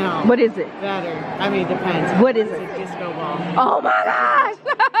 No. What is it? Better. I mean, depends. What is it? It's a disco ball. Oh my gosh!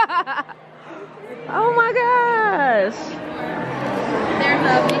 Oh my gosh! There's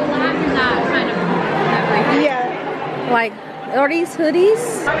a big black and that kind of everything. Yeah. Like, are these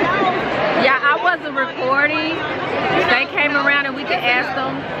hoodies? Yeah, I wasn't recording. They came around and we could ask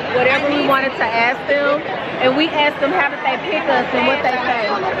them whatever we wanted to ask them. And we asked them how did they pick us and what they say.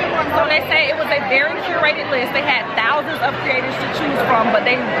 So they say it was a very curated list. They had thousands of creators to choose from, but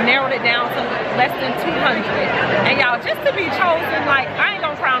they narrowed it down to less than 200. And y'all, just to be chosen, like, I ain't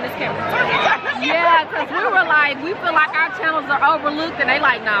gonna cry on this camera. Yeah, because we were like, we feel like our channels are overlooked, and they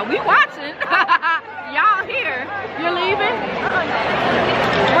like, nah, we watching. Y'all here. You're leaving?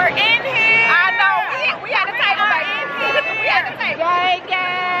 We're in here. I know. We had to take them back in here. We had to take them. Gang,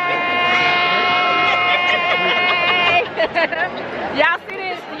 gang. Y'all see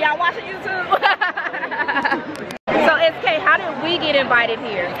this? Y'all watching YouTube? So SK, how did we get invited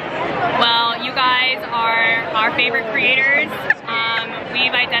here? Well, you guys are our favorite creators.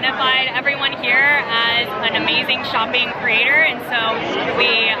 We've identified everyone here as an amazing shopping creator, and so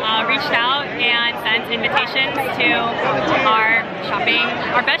we reached out and sent invitations to our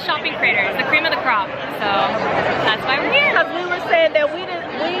best shopping creators, the cream of the crop. So that's why we're here. Because we were saying that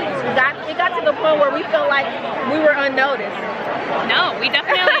it got to the point where we felt like we were unnoticed. No, we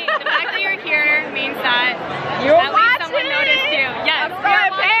definitely, the fact that you're here means that you're at least someone noticed you. Yes,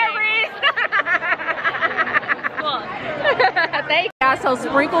 I'm cool. Thank you guys. So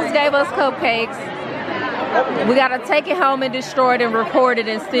Sprinkles gave us cupcakes. We gotta take it home and destroy it and record it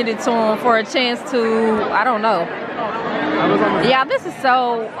and send it to them for a chance to, I don't know. Yeah, this is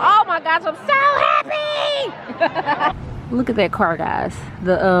so, oh my gosh, I'm so happy! Look at that car, guys.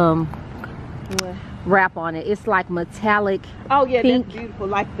 The wrap on it. It's like metallic. Oh yeah, pink. that's beautiful.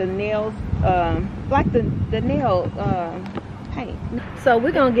 Like the nails, like the nail paint. So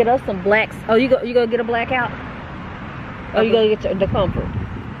we're gonna get us some blacks. Oh, you gonna get a black out? Or you gonna get the comfort?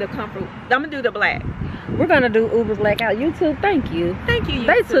 The comfort. I'm gonna do the black. We're gonna do Uber black out. YouTube, thank you. Thank you.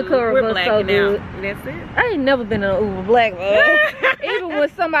 They took care of us so good. That's it. I ain't never been in an Uber black. Even when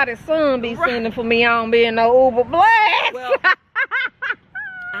somebody's son be sending for me, I don't be in no Uber black. Well,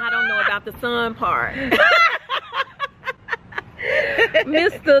 I don't know about the sun part.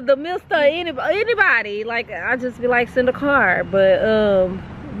 Mr. Anybody, like, I just be like, send a card. But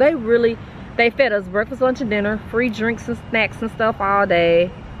they fed us breakfast, lunch, and dinner, free drinks and snacks and stuff all day.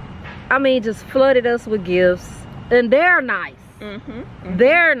 I mean, just flooded us with gifts, and they're nice.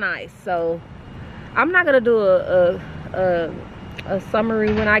 They're nice. So I'm not gonna do a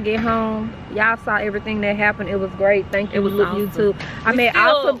summary when I get home. Y'all saw everything that happened. It was great. Thank you. It was awesome. YouTube. I met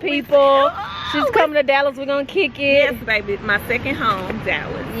awesome people. She's coming to Dallas. We're gonna kick it. Yes, baby. My second home,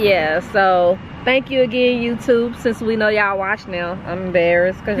 Dallas. Yeah. So thank you again, YouTube. Since we know y'all watch now, I'm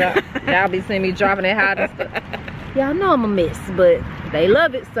embarrassed because y'all be seeing me dropping that hot and stuff. Y'all know I'm a mess, but they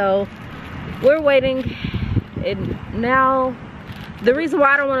love it. So we're waiting. And now the reason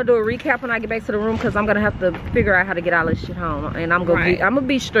why I don't want to do a recap when I get back to the room, because I'm gonna have to figure out how to get all this shit home, and I'm gonna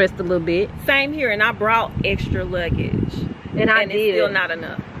be stressed a little bit. Same here, and I brought extra luggage, and it's still not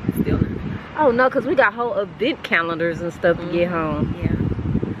enough. Still not enough. Oh no, because we got whole event calendars and stuff to get home. Yeah,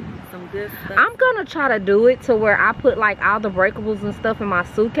 some good stuff. I'm gonna try to do it to where I put like all the breakables and stuff in my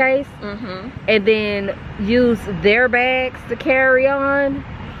suitcase, and then use their bags to carry on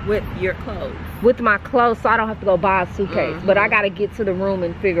with your clothes. With my clothes, so I don't have to go buy a suitcase. But I gotta get to the room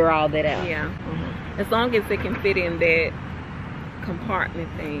and figure all that out. Yeah. As long as it can fit in that compartment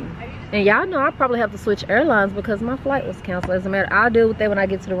thing. And y'all know I probably have to switch airlines because my flight was canceled. As a matter, I'll deal with that when I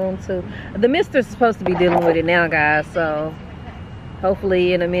get to the room too. The mister's supposed to be dealing with it now, guys. So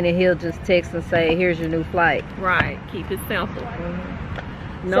hopefully in a minute he'll just text and say, here's your new flight. Right. Keep it simple.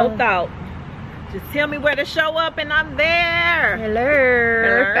 No thought. Just tell me where to show up and I'm there.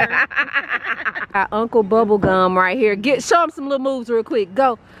 Hello. Got Uncle Bubblegum right here. Show him some little moves real quick.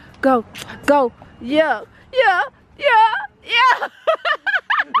 Go, go, go. Yeah, yeah, yeah, yeah.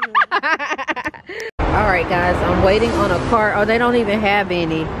 All right, guys, I'm waiting on a car. Oh, they don't even have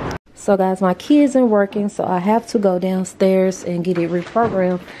any. So guys, my kids are working, so I have to go downstairs and get it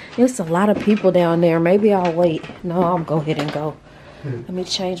reprogrammed. There's a lot of people down there. Maybe I'll wait. No, I'll go ahead and go. Let me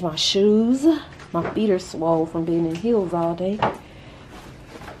change my shoes. My feet are swole from being in heels all day. I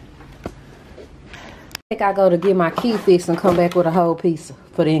think I go to get my key fixed and come back with a whole piece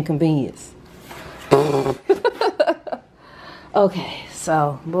for the inconvenience. Okay,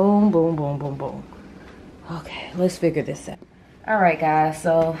 So, boom, boom, boom, boom, boom. Okay, let's figure this out. All right, guys,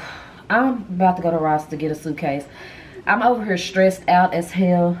 so I'm about to go to Ross to get a suitcase. I'm over here stressed out as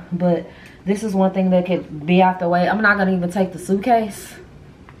hell, but this is one thing that could be out the way. I'm not gonna even take the suitcase.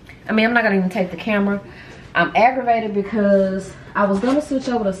 I mean, I'm not gonna even take the camera. I'm aggravated because I was gonna switch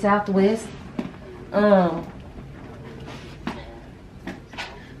over to Southwest so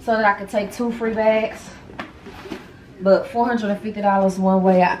that I could take 2 free bags. But $450 one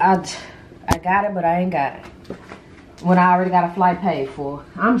way, I got it, but I ain't got it. When I already got a flight paid for.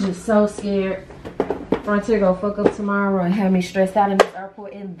 I'm just so scared Frontier go fuck up tomorrow and have me stressed out in this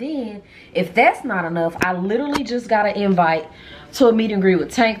airport. And then, if that's not enough, I literally just got an invite to a meet and greet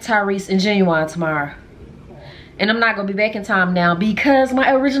with Tank, Tyrese, and Genuine tomorrow. And I'm not gonna be back in time now because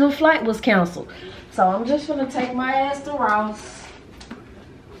my original flight was canceled. So I'm just gonna take my ass to Ross.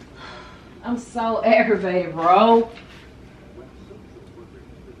 I'm so aggravated, bro.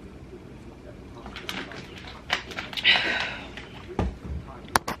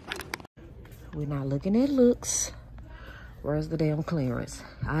 We're not looking at looks. Where's the damn clearance?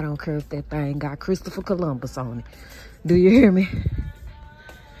 I don't care if that thing got Christopher Columbus on it. Do you hear me?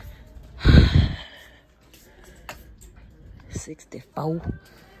 64.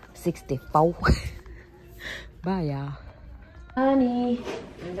 64. Bye, y'all. Honey,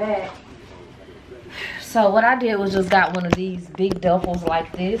 I'm back. So what I did was just got one of these big duffels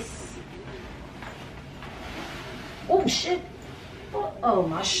like this. Oh, shit. Oh,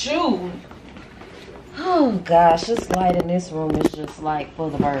 my shoe. Oh gosh, this light in this room is just like for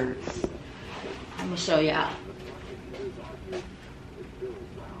the birds. Let me show y'all.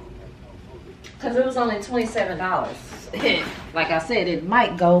 Cause it was only $27. Like I said, it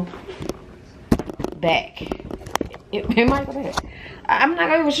might go back. It might go back. I'm not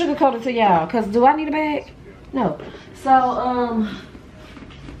gonna even sugarcoat it to y'all. Cause do I need a bag? No. So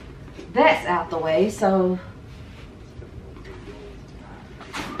that's out the way. So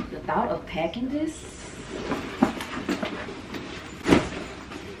the thought of packing this.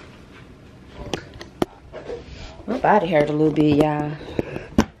 My body hurt a little bit, y'all.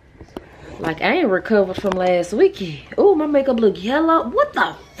 Like I ain't recovered from last week. Oh, my makeup look yellow. What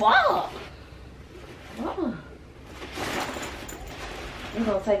the fuck? I'm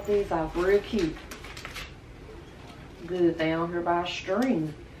gonna take these off real cute. Good, they on here by a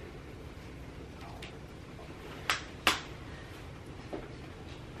string.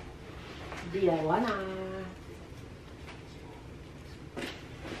 DIY.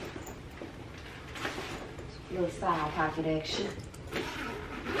 Little side pocket action.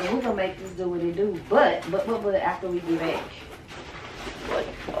 And we're gonna make this do what it do. But after we get back.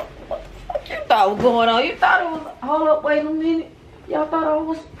 What you thought was going on? You thought it was, hold up, wait a minute. Y'all thought I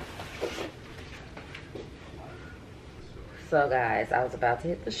was. So guys, I was about to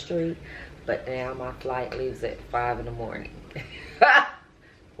hit the street, but now my flight leaves at 5 in the morning.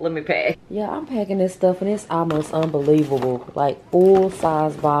 Let me pack. Yeah, I'm packing this stuff and it's almost unbelievable. Like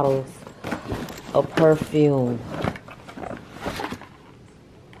full-size bottles of perfume.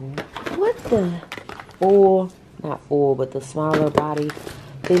 What the? Not full, but the smaller body,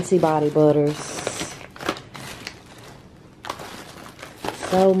 Fenty body butters.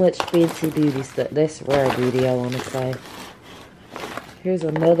 So much Fenty beauty stuff. That's rare beauty, I want to say. Here's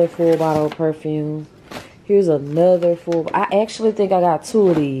another full bottle of perfume. Here's another full. I actually think I got 2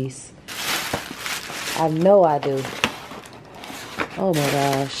 of these. I know I do. Oh my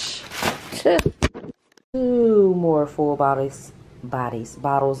gosh. 2 more full bottles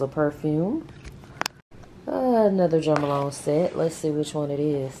of perfume. Another Dermalogicaa set. Let's see which one it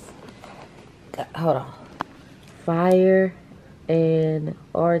is. Hold on. Fire and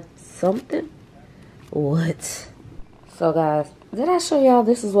or something. What? So guys, did I show y'all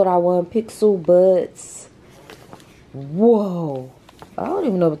this is what I won? Pixel Buds. Whoa. I don't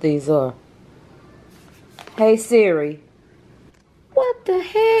even know what these are. Hey Siri. What the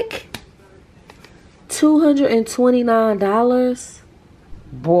heck? $229?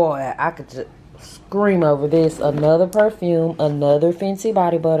 Boy, I could just scream over this. Another perfume, another Fenty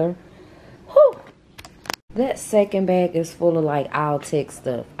body butter. Whew. That second bag is full of like all tech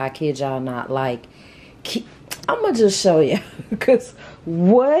stuff. I kid y'all not. Like, I'm gonna just show you. Because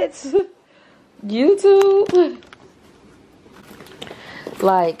what? YouTube?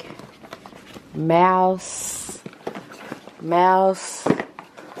 Like, mouse,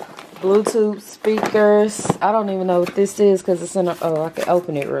 Bluetooth speakers. I don't even know what this is because it's in a, oh, I can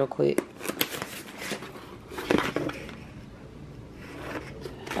open it real quick.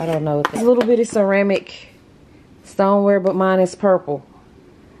 I don't know what this is. Little bitty ceramic stoneware, but mine is purple.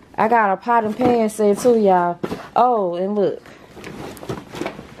 I got a pot and pan set too, y'all. Oh, and look.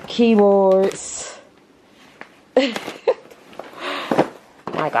 keyboards.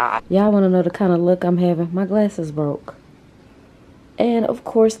 My God. Y'all want to know the kind of look I'm having? My glasses broke. And of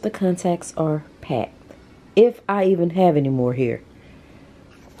course the contacts are packed. If I even have any more here.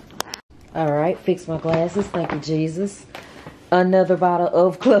 Alright, fix my glasses. Thank you, Jesus. Another bottle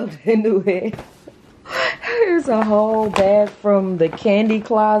of Club New Hair. Here's a whole bag from the candy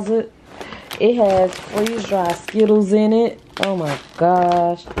closet. It has freeze-dried Skittles in it. Oh my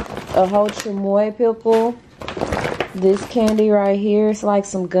gosh. A whole chamoy pickle. This candy right here is like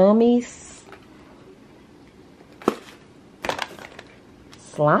some gummies.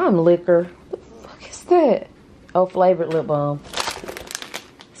 Slime liquor. What the fuck is that? Oh, flavored lip balm.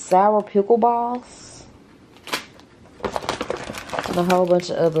 Sour pickle balls. And a whole bunch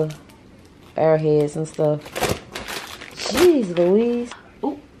of other airheads and stuff. Jeez Louise.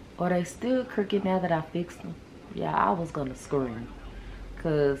 Ooh, are they still crooked now that I fixed them? Yeah, I was gonna scream.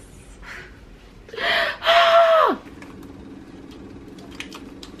 Cause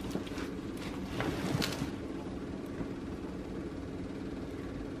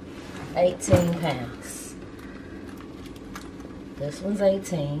 £18. This one's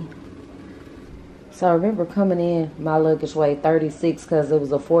 18. So I remember coming in, my luggage weighed 36 because it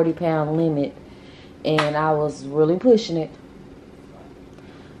was a 40-pound limit, and I was really pushing it.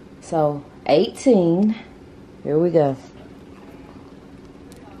 So 18. Here we go.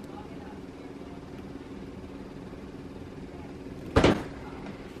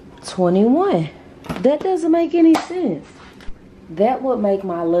 $21. That doesn't make any sense. That would make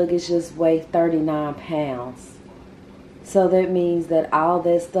my luggage just weigh 39 pounds. So that means that all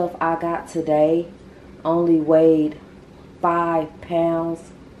that stuff I got today only weighed 5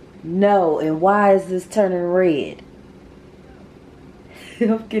 pounds. No, and why is this turning red?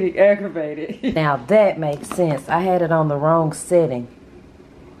 I'm getting aggravated. Now that makes sense. I had it on the wrong setting.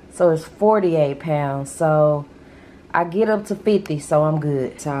 So it's 48 pounds. So I get up to 50, so I'm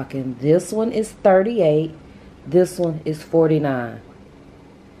good. Talking, this one is 38. This one is 49.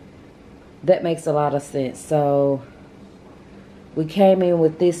 That makes a lot of sense. So we came in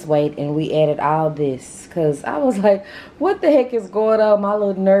with this weight and we added all this. Because I was like, what the heck is going on? My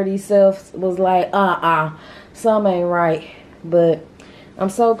little nerdy self was like, something ain't right. But I'm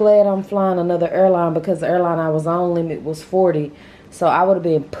so glad I'm flying another airline, because the airline I was on limit was 40. So I would have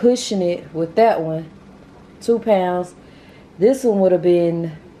been pushing it with that one. 2 pounds. This one would have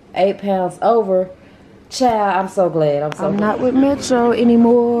been 8 pounds over. Child, I'm so glad. I'm not with Metro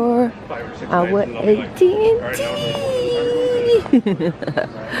anymore. I'm with AT&T.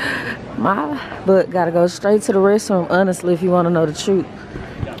 But gotta go straight to the restroom, honestly, if you want to know the truth.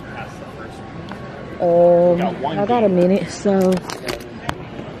 I got a minute, so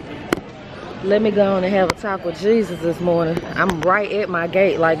let me go on and have a talk with Jesus this morning. I'm right at my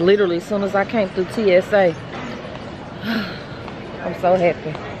gate, like literally as soon as I came through TSA. I'm so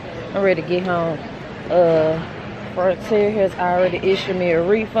happy. I'm ready to get home. Frontier has already issued me a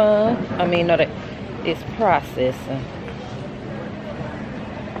refund. I mean, no, that it's processing.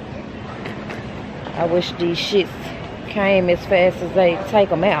 I wish these shits came as fast as they take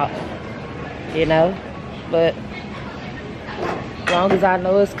them out, you know, but as long as I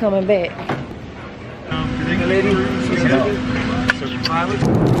know it's coming back.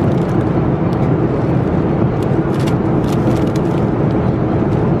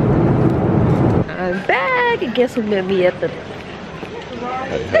 I'm back, and guess who met me at the...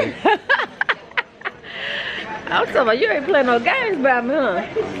 I'm talking about, you ain't playing no games by me, huh?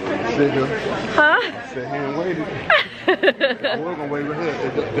 Sit here. Huh? Sit here and waited. I was gonna wait right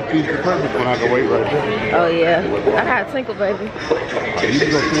here. The piece of purpose when I can wait right there. Oh yeah, I got a tinkle, baby. You can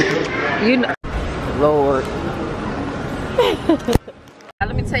go tinkle. You know, Lord.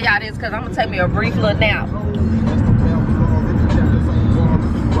 Let me tell y'all this, cause I'm gonna take me a brief little nap.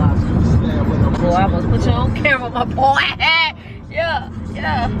 Boy, I must put you on camera, my boy. Yeah.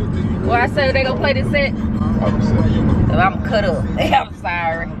 Well, I say they gonna play this set. I'm cut up. I'm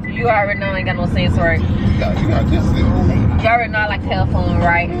sorry. You already know I ain't got no sense, right? You already know I like to have fun,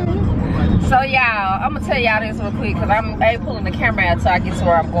 right? So y'all, I'm gonna tell y'all this real quick, cause I ain't pulling the camera out till I get to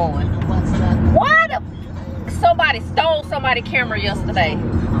where I'm going. Why the somebody stole somebody's camera yesterday?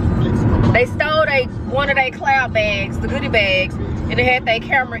 They stole one of their cloud bags, the goodie bags, and they had their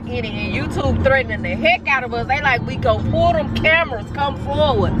camera in it, and YouTube threatening the heck out of us. They like, we go pull them cameras, come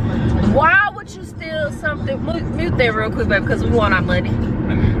forward. Why would you steal something? Mute that real quick, baby, because we want our money.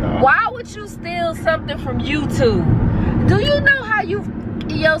 Why would you steal something from YouTube? Do you know how you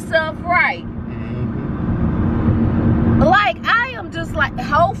get yourself right? Like, I am just like,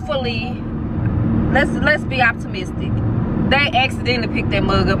 hopefully, let's be optimistic. they accidentally picked that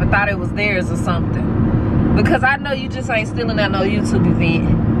mug up and thought it was theirs or something. Because I know you just ain't stealing at no YouTube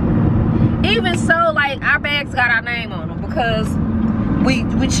event. Even so, like, our bags got our name on them because we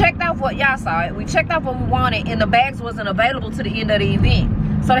checked off what y'all saw it. We checked off what we wanted, and the bags wasn't available to the end of the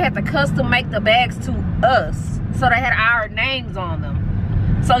event. So they had to custom make the bags to us. So they had our names on them.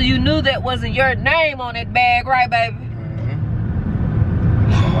 So you knew that wasn't your name on that bag, right, baby?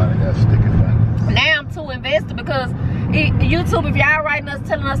 Somebody got sticky fingers. Now I'm too invested because YouTube, if y'all writing us,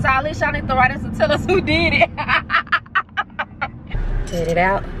 telling us all this, y'all need to write us and tell us who did it. Get it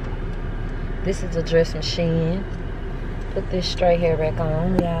out. This is a dress from Shein. Put this straight hair back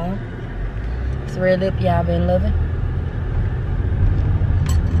on, y'all. This red lip y'all been loving.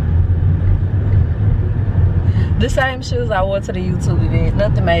 The same shoes I wore to the YouTube event.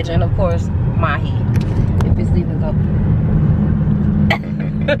 Nothing major, and of course, my heat. If it's even go.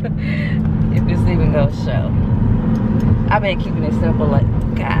 If it's even go show. I've been keeping it simple, like,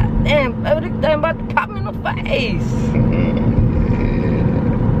 god damn, everything about to pop me in the face.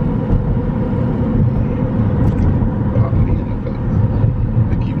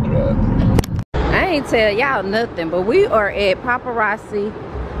 I ain't tell y'all nothing, but we are at Paparazzi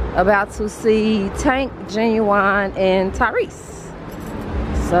about to see Tank, Genuine, and Tyrese.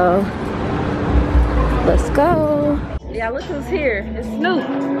 So, let's go. Yeah, look who's here. It's Snoop.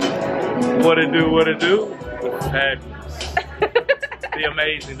 What it do, what it do? Fabulous. The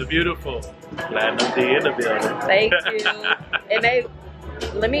amazing, the beautiful. Platinum D in the building. Thank you. And they,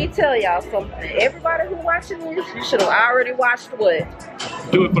 let me tell y'all something. Everybody who watching this, you should have already watched what?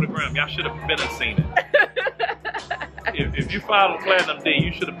 Do it for the gram. Y'all should have been and seen it. If you follow Platinum D,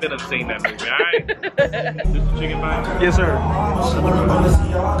 you should have been and seen that movie, alright? This is chicken pie? Yes, sir.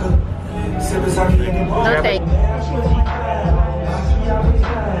 No, thank you.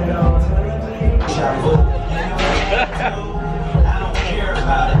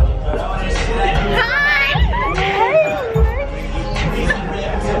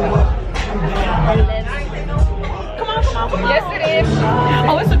 Yes, it is.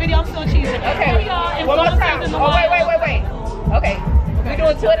 Oh, it's a video. I'm still cheesing. Okay. One more time. Oh, wait. Okay. We're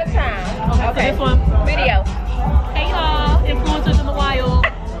doing two at a time. Okay. This one. Video. Hey, y'all. Influencers in the wild.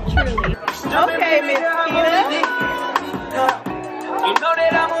 Truly. Okay, Miss Tina. You know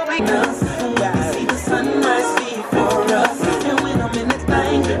that I'm a big girl. See the sunrise before us. And when I'm in the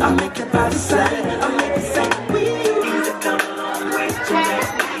thing, I make your body say, I make it say, we come a long way to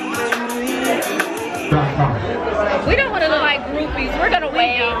We don't want to look like groupies. We're gonna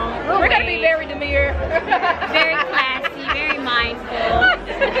wait. We're gonna be very demure. Very classy, very mindful.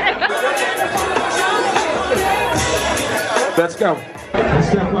 Let's go.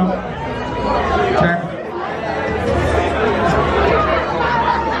 Step up. Okay.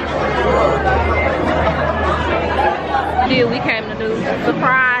 Deal we came to do.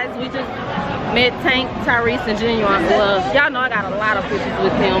 Surprise. We just met Tank, Tyrese, and Genuine. Well, y'all know I got a lot of pictures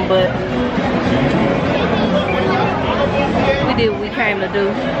with him, but we did what we came to do,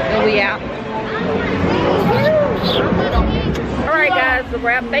 and we out. Alright guys, the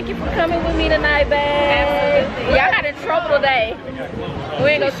wrap. Thank you for coming with me tonight, babe. Y'all got in trouble today.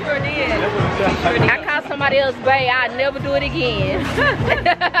 We ain't gonna sure did. I called somebody else babe. I'll never do it again.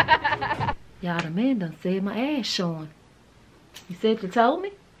 Y'all, the man done said my ass showing. You said you told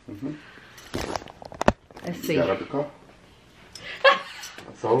me? Mm-hmm. Let's see. You got out the car? I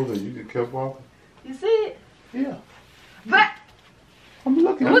told her you just kept walking. You see it? Yeah. But I'm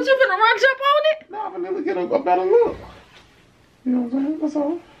looking. What, you finna run jump on it? No, I'm gonna get a better look. You know what I'm saying? That's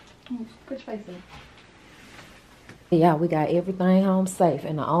all. Put your face in. Yeah, we got everything home safe.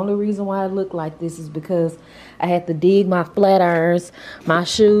 And the only reason why it looked like this is because I had to dig my flat irons, my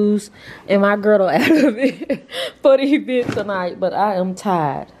shoes, and my girdle out of it for the event tonight. But I am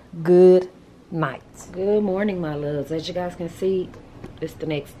tired. Good night. Good morning, my loves. As you guys can see, it's the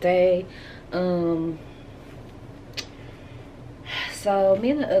next day. So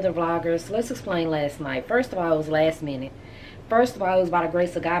me and the other vloggers, let's explain last night. First of all, it was last minute. First of all, it was by the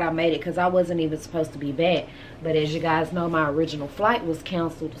grace of God I made it because I wasn't even supposed to be back. But as you guys know, my original flight was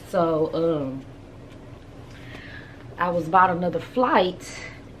canceled. So I was bought another flight,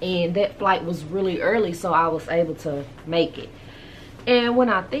 and that flight was really early, so I was able to make it. And when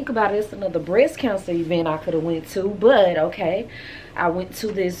I think about it, it's another breast cancer event I could have went to, but okay. I went to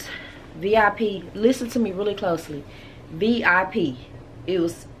this VIP, listen to me really closely, VIP. It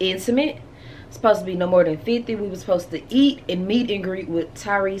was intimate, supposed to be no more than 50. We were supposed to eat and meet and greet with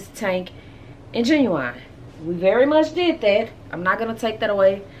Tyrese, Tank, and Genuine. We very much did that. I'm not gonna take that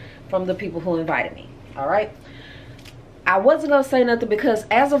away from the people who invited me, all right? I wasn't gonna say nothing because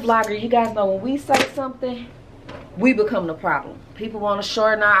as a vlogger, you guys know when we say something, we become the problem. People want to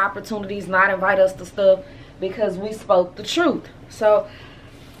shorten our opportunities, not invite us to stuff because we spoke the truth. So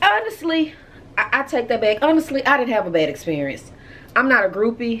honestly, I take that back. Honestly, I didn't have a bad experience. I'm not a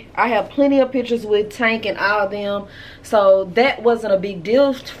groupie. I have plenty of pictures with Tank and all of them. So that wasn't a big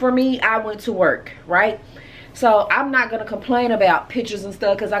deal for me. I went to work, right? So I'm not going to complain about pictures and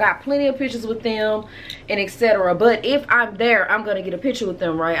stuff because I got plenty of pictures with them and etc. But if I'm there, I'm going to get a picture with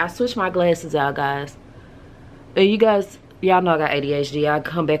them, right? I switched my glasses out, guys. You guys, y'all know I got ADHD. I'll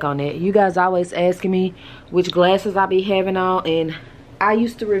come back on that. You guys always asking me which glasses I be having on. And I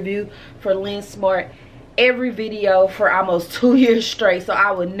used to review for LensSmart every video for almost 2 years straight, so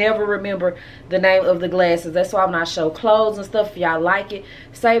I would never remember the name of the glasses. That's why I'm not show clothes and stuff. If y'all like it,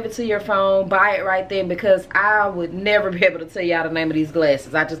 save it to your phone, buy it right then, because I would never be able to tell y'all the name of these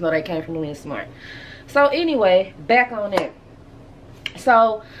glasses. I just know they came from LensSmart. So anyway, back on it.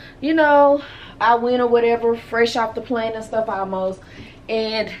 So, you know, I went or whatever, fresh off the plane and stuff almost,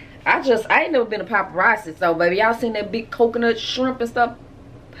 and I ain't never been a paparazzi, so baby, y'all seen that big coconut shrimp and stuff?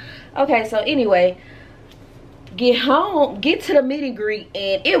 Okay, so anyway, get home, get to the meet and greet,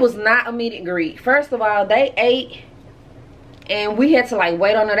 and it was not a meet and greet. First of all, they ate and we had to like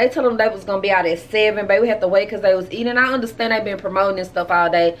wait on them. They told them they was gonna be out at 7, but we had to wait because they was eating. I understand they've been promoting this stuff all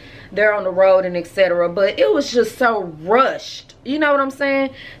day, they're on the road and etc., but it was just so rushed, you know what I'm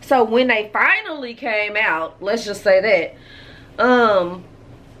saying? So when they finally came out, let's just say that,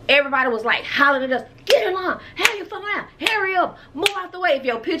 everybody was like hollering at us, get in line, have your phone out, hurry up, move out the way. If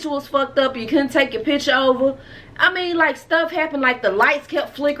your picture was fucked up, you couldn't take your picture over. I mean, like, stuff happened, like the lights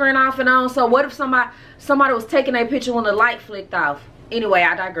kept flickering off and on. So what if somebody was taking a picture when the light flicked off? Anyway,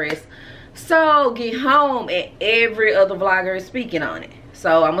 I digress. So get home and every other vlogger is speaking on it.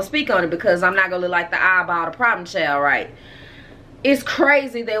 So I'm gonna speak on it because I'm not gonna look like the eyeball, the problem child, right? It's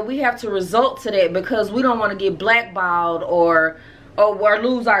crazy that we have to resort to that because we don't want to get blackballed or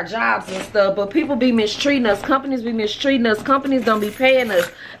lose our jobs and stuff. But people be mistreating us, companies be mistreating us, companies don't be paying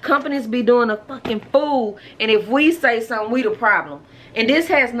us, companies be doing a fucking fool, and if we say something, we the problem. And this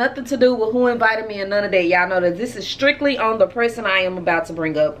has nothing to do with who invited me and none of that. Y'all know that this is strictly on the person I am about to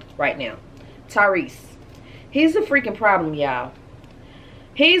bring up right now, Tyrese. He's a freaking problem, y'all.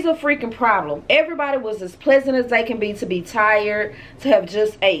 He's a freaking problem. Everybody was as pleasant as they can be to be tired, to have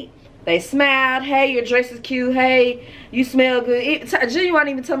just ate. They smiled, hey, your dress is cute, hey, you smell good. Junior won't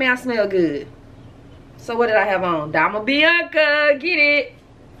even tell me I smell good. So what did I have on? Dama Bianca, get it.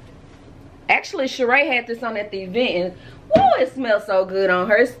 Actually, CHERAYE had this on at the event, and woo, it smells so good on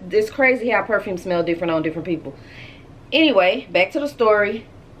her. It's crazy how perfume smells different on different people. Anyway, back to the story.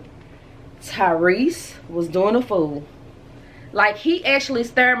 Tyrese was doing a fool. Like, he actually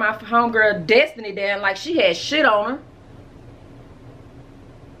stared my homegirl Destiny down like she had shit on her.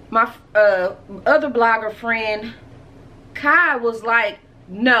 My other blogger friend Kai was like,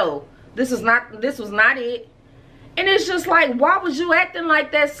 no, this was not it. And it's just like, why was you acting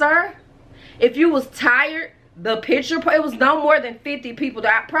like that, sir? If you was tired, the picture, it was no more than 50 people,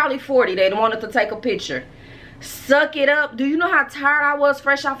 probably 40 that wanted to take a picture. Suck it up. Do you know how tired I was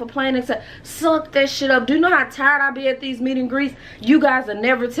fresh off a plane and said, suck that shit up? Do you know how tired I be at these meet and greets? You guys will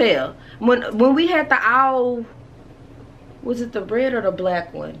never tell. When we had the owl, was it the red or the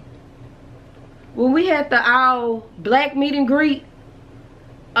black one? When we had the all black meet and greet,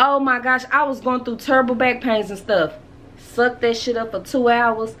 oh my gosh, I was going through terrible back pains and stuff. Suck that shit up for 2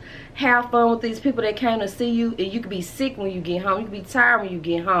 hours. Have fun with these people that came to see you, and you could be sick when you get home. You could be tired when you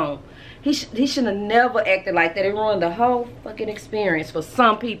get home. He should have never acted like that. It ruined the whole fucking experience for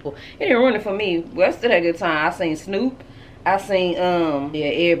some people. It didn't ruin it for me. Well, I still had a good time. I seen Snoop. I seen yeah,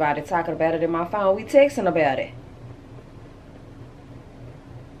 everybody talking about it in my phone. We texting about it.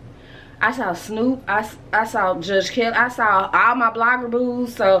 I saw Snoop, I saw Judge Kelly, I saw all my blogger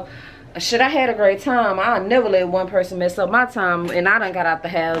boos. So shit, I had a great time. I'll never let one person mess up my time, and I done got out the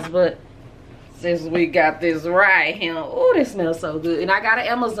house. But since we got this right here, oh, this smells so good. And I got an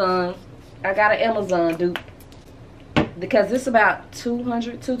Amazon. I got an Amazon dupe because it's about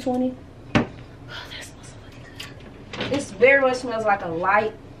 $200, $220. Oh, that smells so good. This very much smells like a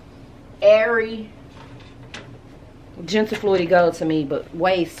light, airy, gentle fluidy gold to me, but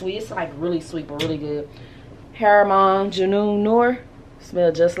way sweet. It's like really sweet but really good. Harriman Junoon Noor,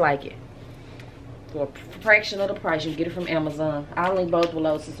 smell just like it for a fraction of the price. You can get it from Amazon. I'll link both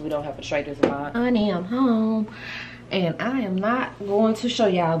below since we don't have a Trader's lot. I am home and I am not going to show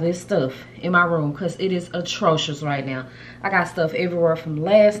y'all this stuff in my room because it is atrocious right now. I got stuff everywhere from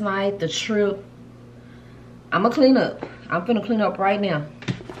last night, the trip. I'm gonna clean up. I'm gonna clean up right now.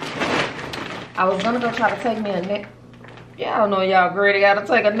 I was gonna go try to take me a nap. Yeah, I don't know, y'all greedy gotta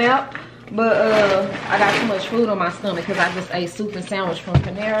take a nap. But I got too much food on my stomach because I just ate soup and sandwich from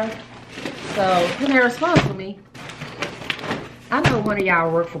Panera. So Panera sponsor me. I know one of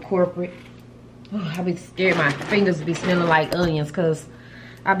y'all work for corporate. Oh, I be scared my fingers be smelling like onions because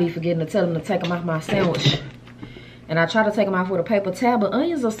I be forgetting to tell them to take them off my sandwich. And I try to take them off with a paper towel, but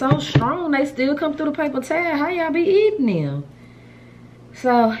onions are so strong, they still come through the paper towel. How y'all be eating them?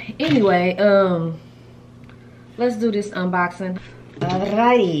 So, anyway, let's do this unboxing.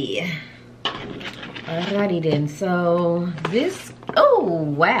 Alrighty. Alrighty then. So, this, oh,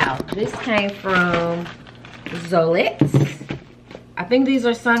 wow. This came from Glueless. I think these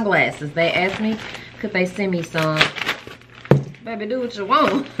are sunglasses. They asked me, could they send me some? Baby, do what you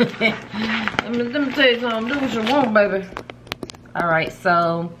want. let me tell you something. Do what you want, baby. All right,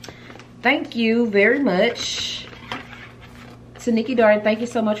 so thank you very much to NIKKI Darden. Thank you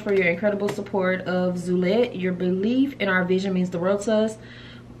so much for your incredible support of Glueless. Your belief in our vision means the world to us.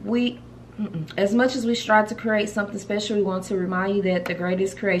 As much as we strive to create something special, we want to remind you that the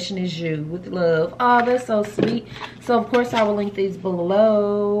greatest creation is you. With love. Oh, that's so sweet. So, of course, I will link these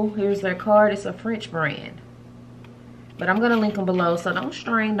below. Here's their card. It's a French brand. But I'm going to link them below, so don't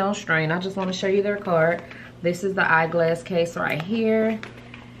strain, don't strain. I just want to show you their card. This is the eyeglass case right here.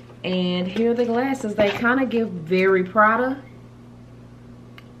 And here are the glasses. They kind of give very Prada.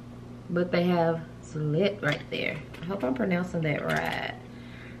 But they have slit right there. I hope I'm pronouncing that right.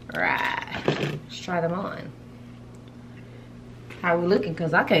 Right. Let's try them on. How we looking?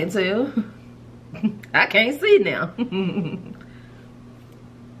 Because I can't tell. I can't see now.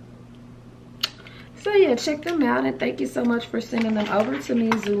 So yeah, check them out, and thank you so much for sending them over to me,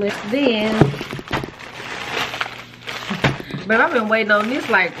 Glueless. Then, but I've been waiting on this,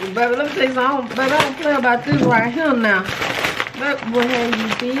 like, baby, let me tell you something, baby, I don't play about this right here now. But where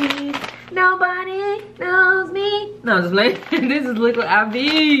have you been? Nobody knows me. No, just like, this is Liquid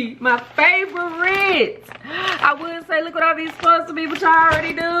IV, my favorite. I wouldn't say Liquid IV sponsored me, but y'all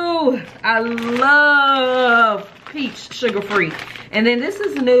already do. I love peach sugar-free. And then this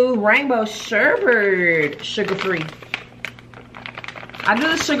is new rainbow sherbet sugar-free. I do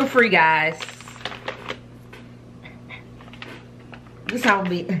the sugar-free, guys. This how it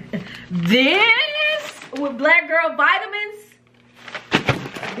be. This with Black Girl Vitamins.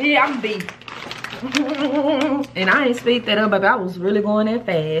 Yeah, I'm beat. And I ain't speed that up, baby. I was really going that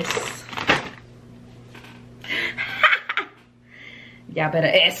fast. Y'all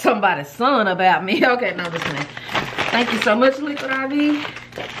better ask somebody's son about me. Okay, no, just kidding. Thank you so much, Liquid IV.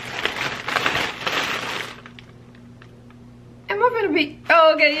 Am I gonna be?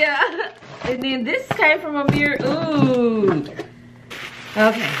 Oh, okay, yeah. And then this came from AMIR. Ooh.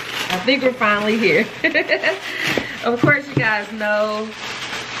 Okay, I think we're finally here. Of course, you guys know.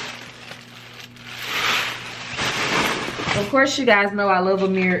 Of course, you guys know I love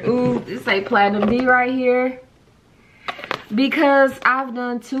AMIR. Ooh, this a Platinum D right here. Because I've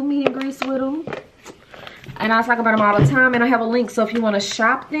done 2 meet and greets with them. And I talk about them all the time. And I have a link. So if you want to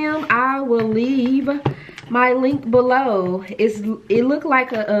shop them, I will leave my link below. It looked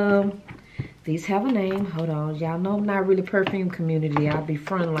like a... these have a name. Hold on. Y'all know I'm not really perfume community. I'll be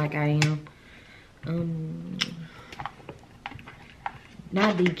fronting like I am.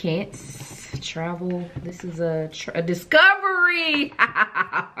 Not decants. Travel. This is a discovery.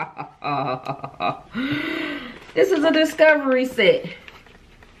 This is a discovery set.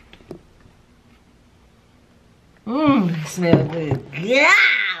 It smells good.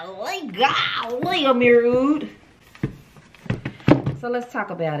 Golly, AMIR Oud. So let's talk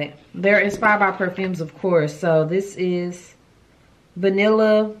about it. They're inspired by perfumes, of course. So this is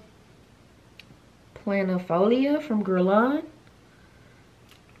Vanilla Planifolia from Guerlain.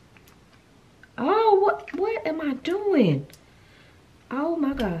 Oh, what am I doing? Oh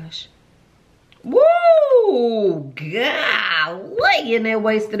my gosh. Woo! Golly, and they're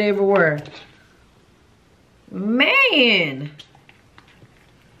wasted everywhere. Man.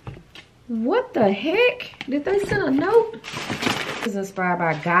 What the heck? Did they send a note? This is inspired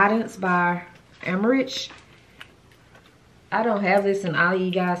by Guidance by AMIR. I don't have this, and all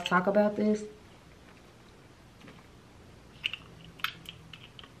you guys talk about this.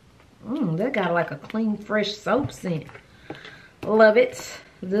 That got like a clean, fresh soap scent. Love it.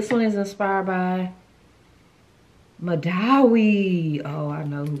 This one is inspired by Madawi. Oh, I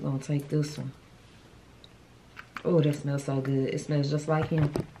know who's gonna take this one. Oh, that smells so good. It smells just like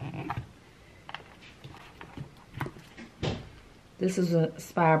him. This is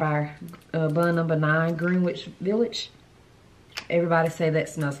inspired by Bun Number 9, Greenwich Village. Everybody say that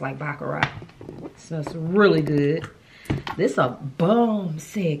smells like Baccarat. It smells really good. This a bomb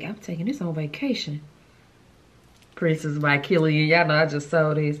sick. I'm taking this on vacation. Princess by Killian. Y'all know I just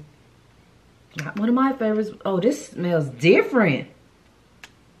saw this. Not one of my favorites. Oh, this smells different.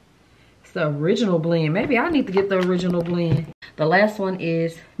 It's the original blend. Maybe I need to get the original blend. The last one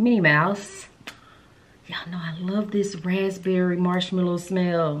is Minimalist. Y'all know I love this raspberry marshmallow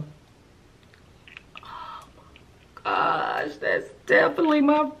smell. Oh my gosh, that's definitely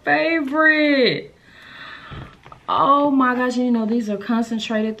my favorite. Oh my gosh, you know, these are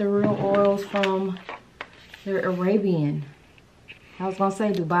concentrated, the real oils from the Arabian. I was gonna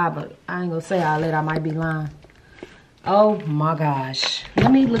say Dubai, but I ain't gonna say all that, I might be lying. Oh my gosh.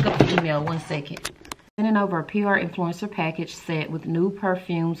 Let me look up the email 1 second. Sending over a PR influencer package set with new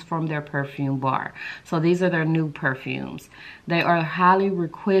perfumes from their perfume bar. So these are their new perfumes. They are highly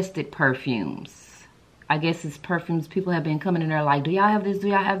requested perfumes. I guess it's perfumes people have been coming in there like, do y'all have this? Do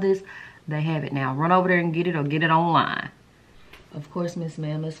y'all have this? They have it now. Run over there and get it or get it online. Of course, Miss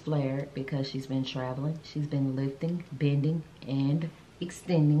Ma'am is flared because she's been traveling. She's been lifting, bending, and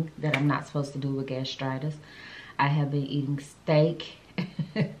extending that I'm not supposed to do with gastritis. I have been eating steak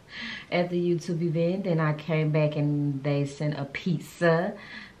at the YouTube event, and I came back and they sent a pizza.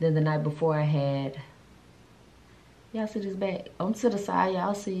 Then the night before I had, y'all see this back? On to the side,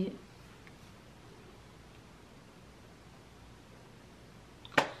 y'all see it.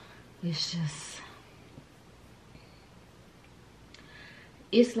 It's just,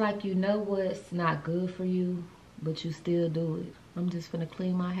 it's like you know what's not good for you, but you still do it. I'm just gonna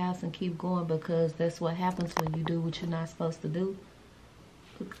clean my house and keep going because that's what happens when you do what you're not supposed to do.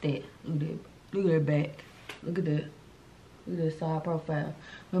 Look at that. Look at that. Look at that back. Look at that. Look at that side profile.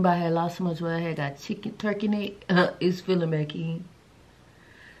 Remember I had lost so much weight. I had got chicken, turkey neck. It's filling back in.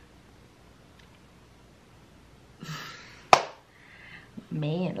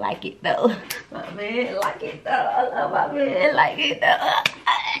 Man like it though. My man like it though. I love my man like it though.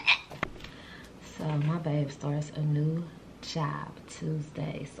 So my babe starts a new job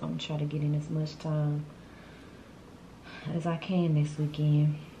Tuesday. So I'm trying to get in as much time as I can this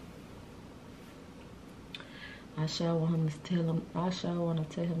weekend. I sure want him to tell him. I sure want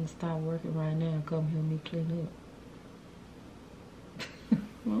to tell him to stop working right now and come help me clean up.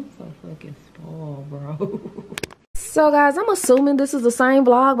 I'm so fucking spoiled, bro. So guys, I'm assuming this is the same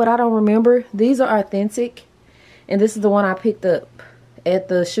vlog, but I don't remember. These are authentic, and this is the one I picked up at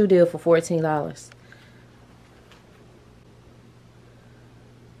the shoe deal for $14.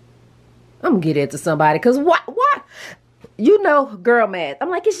 I'm gonna get it to somebody, cause what? You know, girl math. I'm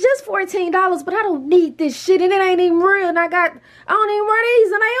like, it's just $14, but I don't need this shit, and it ain't even real. And I don't even wear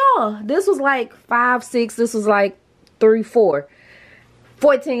these, and they all. This was like $5, $6. This was like $3, $4.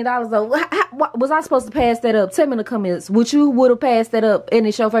 $14 though. Was I supposed to pass that up? Tell me in the comments. Would have passed that up, and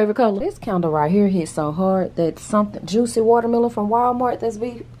it's your favorite color? This candle right here hits so hard. That something juicy watermelon from Walmart. I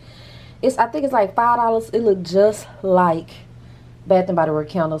think it's like $5. It looked just like Bath and Body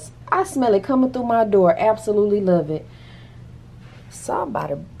Works candles. I smell it coming through my door. Absolutely love it.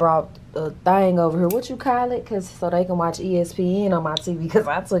 Somebody brought a thing over here. What you call it? So they can watch ESPN on my TV, because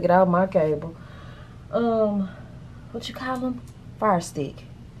I took it out of my cable. What you call them? Fire stick.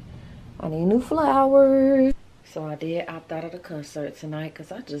 I need new flowers. So I did opt out of the concert tonight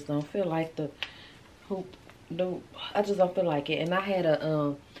because I just don't feel like the hoop. I just don't feel like it. And I had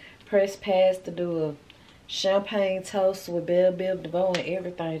a press pass to do a champagne toast with Belle Biv DeVoe and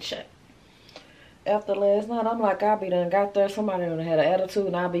everything. After last night, I'm like, I'll be done got there. Somebody done had an attitude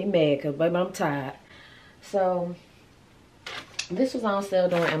and I'll be mad because, baby, I'm tired. So, this was on sale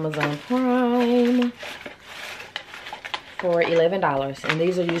during Amazon Prime for $11. And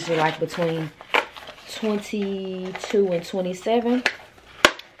these are usually like between $22 and $27.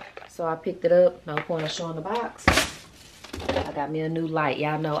 So, I picked it up. No point of showing the box. I got me a new light.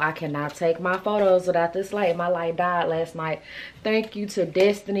 Y'all know I cannot take my photos without this light. My light died last night. Thank you to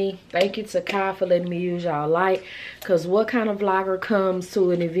Destiny. Thank you to Kai for letting me use y'all light. Because what kind of vlogger comes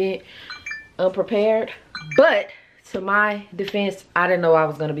to an event unprepared? But to my defense, I didn't know I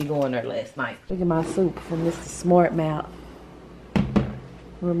was going to be going there last night. Look at my soup from Mr. Smart Mouth.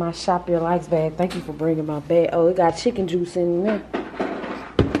 With my Shop Your Likes bag. Thank you for bringing my bag. Oh, it got chicken juice in there.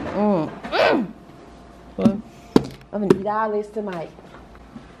 What? I'm gonna eat all this tonight.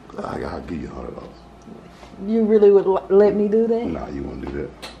 I'll give you $100. You really would let me do that? Nah, you won't do that.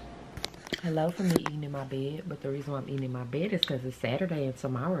 Hello for me eating in my bed, but the reason why I'm eating in my bed is because it's Saturday and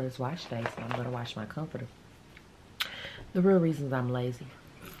tomorrow is wash day, so I'm gonna wash my comforter. The real reason is I'm lazy.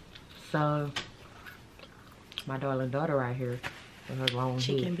 So, my darling daughter right here with her long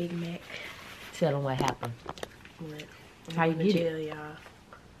Chicken head. Big Mac. Tell them what happened. What? How you get jail, it? y'all.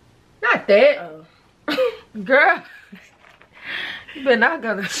 Not that. Oh. Girl, you better not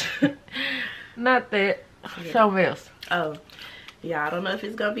go to not that. Yeah. Something else. Oh, Yeah, I don't know if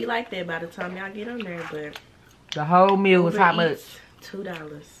it's gonna be like that by the time y'all get on there, but the whole meal was how much?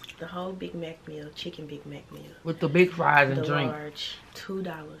 $2. The whole Big Mac meal, chicken Big Mac meal. With the big fries and the drink. Large,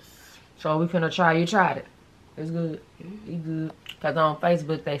 $2. So we finna try. You tried it. It's good. It's good. Cause on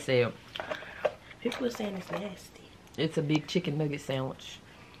Facebook they sell. People are saying it's nasty. It's a big chicken nugget sandwich.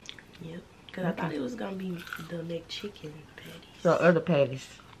 Yep. Cause I thought it was gonna be the McChicken patties. The other patties.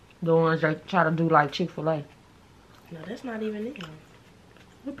 The ones they try to do like Chick-fil-A. No, that's not even it.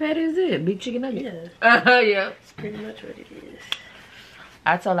 What patty is it? Big chicken nugget? Yeah. Yeah. It's pretty much what it is.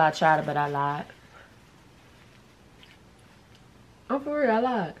 I told her I tried it, but I lied. Oh, for real, I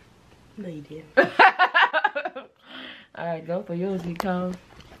lied. No, you didn't. Alright, go for yours, Econ.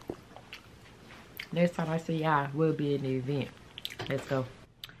 Next time I see y'all, we'll be in the event. Let's go.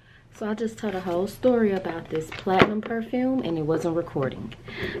 So I just told a whole story about this platinum perfume and it wasn't recording.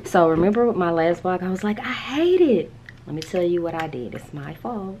 So remember with my last vlog, I was like, I hate it. Let me tell you what I did. It's my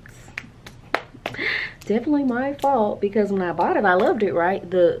fault. Definitely my fault, because when I bought it, I loved it, right?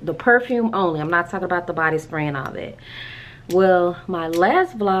 The perfume only. I'm not talking about the body spray and all that. Well, my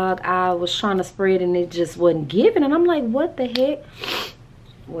last vlog, I was trying to spray it and it just wasn't giving. And I'm like, what the heck?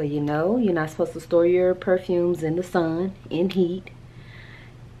 Well, you know, you're not supposed to store your perfumes in the sun, in heat.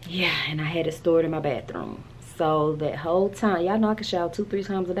 Yeah, and I had it stored in my bathroom. So that whole time, y'all know I can shower 2-3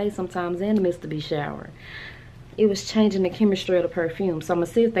 times a day sometimes in the midst of be showering. It was changing the chemistry of the perfume. So I'm gonna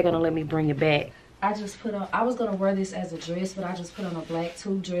see if they're gonna let me bring it back. I just put on, I was gonna wear this as a dress, but I just put on a black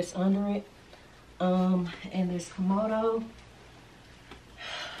tube dress under it. And this Komodo.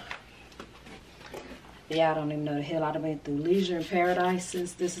 Yeah, I don't even know the hell I'd have been through leisure in paradise,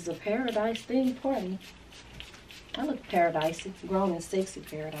 since this is a paradise themed party. I look paradisey, grown and sexy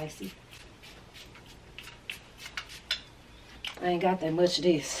paradisey. I ain't got that much of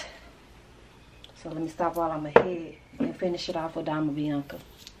this. So let me stop while I'm ahead and finish it off with Dama Bianca.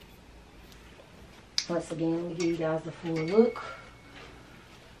 Once again, let me give you guys the full look.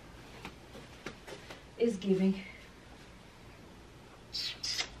 It's giving.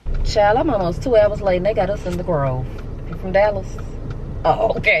 Child, I'm almost 2 hours late and they got us in the Grove. You from Dallas?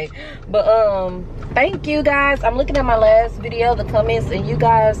 Oh, okay. But thank you guys. I'm looking at my last video, the comments, and you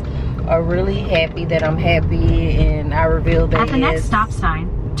guys are really happy that I'm happy, and I revealed that at the next stop sign,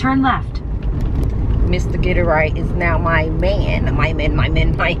 turn left. Mr. Get It Right is now my man. My man.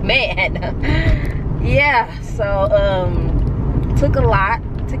 Yeah, so took a lot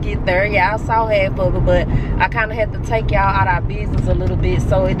to get there. Yeah, I saw half of it, but I kind of had to take y'all out of our business a little bit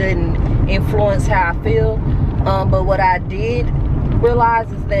so it didn't influence how I feel. But what I did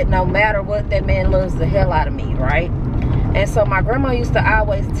realize is that no matter what, that man loves the hell out of me, right? And so my grandma used to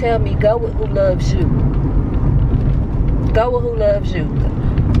always tell me, go with who loves you. Go with who loves you.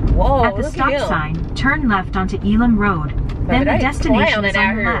 Whoa, at the look stop at him. sign, turn left onto Elam Road. Then the destination is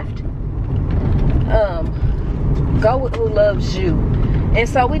on your left. Go with who loves you. And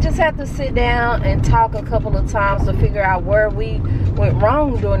so we just have to sit down and talk a couple of times to figure out where we went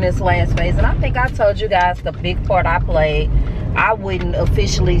wrong during this last phase. And I think I told you guys the big part I played. I wouldn't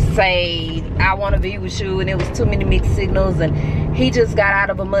officially say I want to be with you, and it was too many mixed signals, and he just got out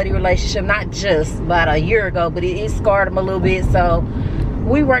of a muddy relationship, not just about a year ago, but it scarred him a little bit. So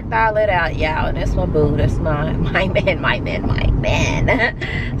we worked all that out, y'all, and that's my boo. That's my man.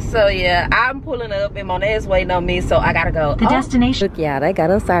 So yeah, I'm pulling up and Monet's waiting on me, so I gotta go. The destination. Look, yeah, they got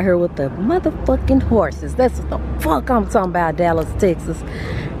us out here with the motherfucking horses. That's what the fuck I'm talking about, Dallas, Texas.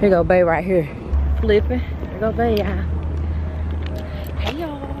 Here go babe right here, flipping. Here go babe, y'all. Hey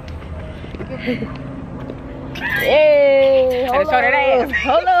y'all. Hey, hold on. That ass.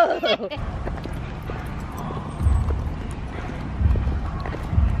 Hold up.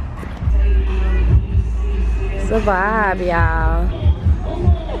 Survive, y'all.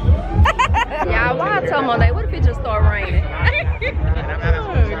 Y'all, why I told Monet, what if it just start raining? I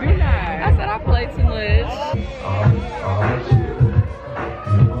said I played too much.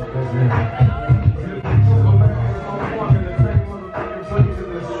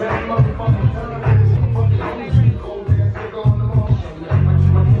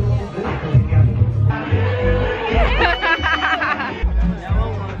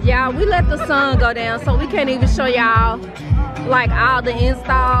 Y'all, we let the sun go down, so we can't even show y'all like all the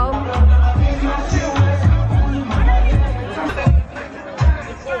install.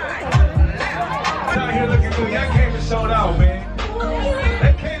 Out here looking good. Y'all came and sold out, man.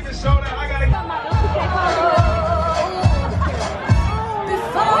 They came and sold out. I gotta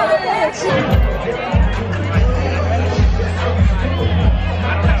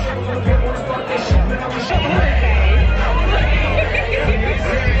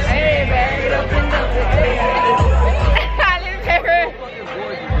Hey, baby.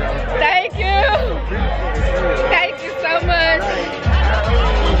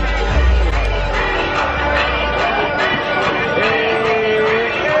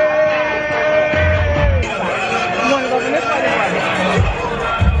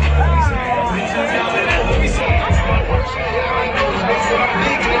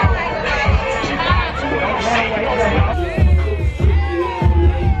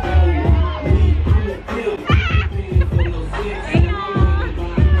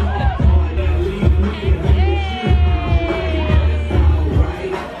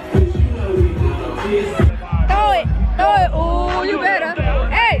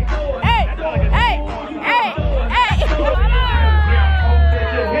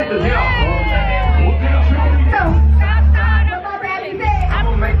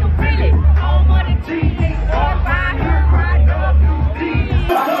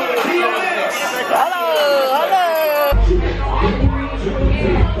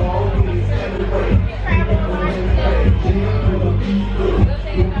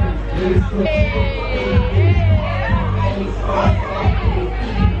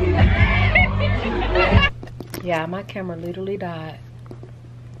 my camera literally died.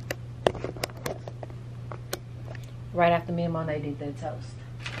 Right after me and Monet did that toast.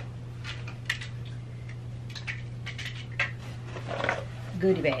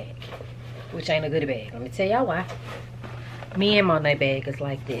 Goodie bag. Which ain't a goodie bag. Let me tell y'all why. Me and Monet bag is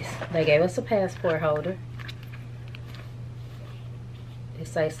like this. They gave us a passport holder. It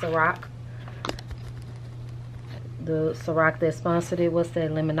says Ciroc. The Ciroc that sponsored it was the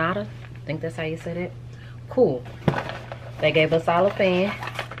Limonada. I think that's how you said it. Cool. They gave us all a fan.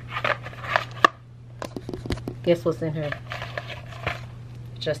 Guess what's in here?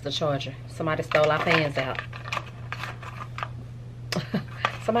 Just the charger. Somebody stole our fans out.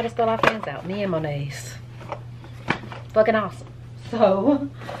 Somebody stole our fans out. Me and Monet's. Fucking awesome. So,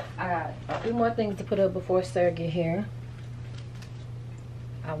 I got a few more things to put up before Sir get here.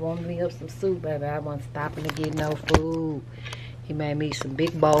 I want me up some soup, baby. I wasn't stopping to get no food. He made me some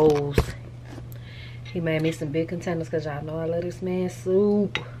big bowls. He made me some big containers because y'all know I love this man's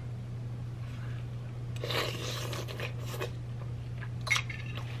soup.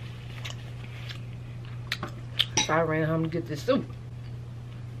 So I ran home to get this soup.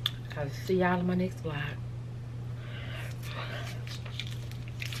 I'll see y'all in my next vlog.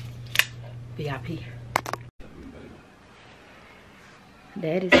 VIP.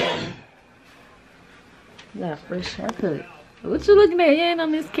 Daddy's fine. Got a fresh haircut. What you looking at? You ain't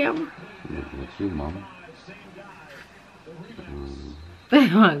on this camera. Looking at you, mama.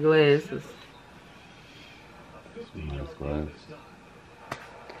 My glasses. Nice glasses.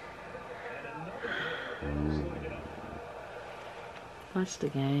 Watch the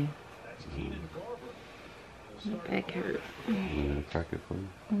game. My back hurt. You gonna crack it for you?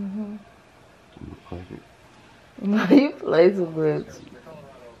 Mm-hmm. I'm gonna crack it. No, you play too much.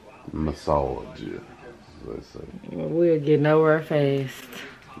 Massage it, as they say. Well, we'll get nowhere fast.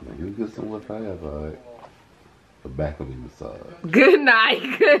 You get somewhere fast, alright. The back will be massaged. Good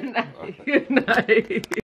night. Good night. Good night.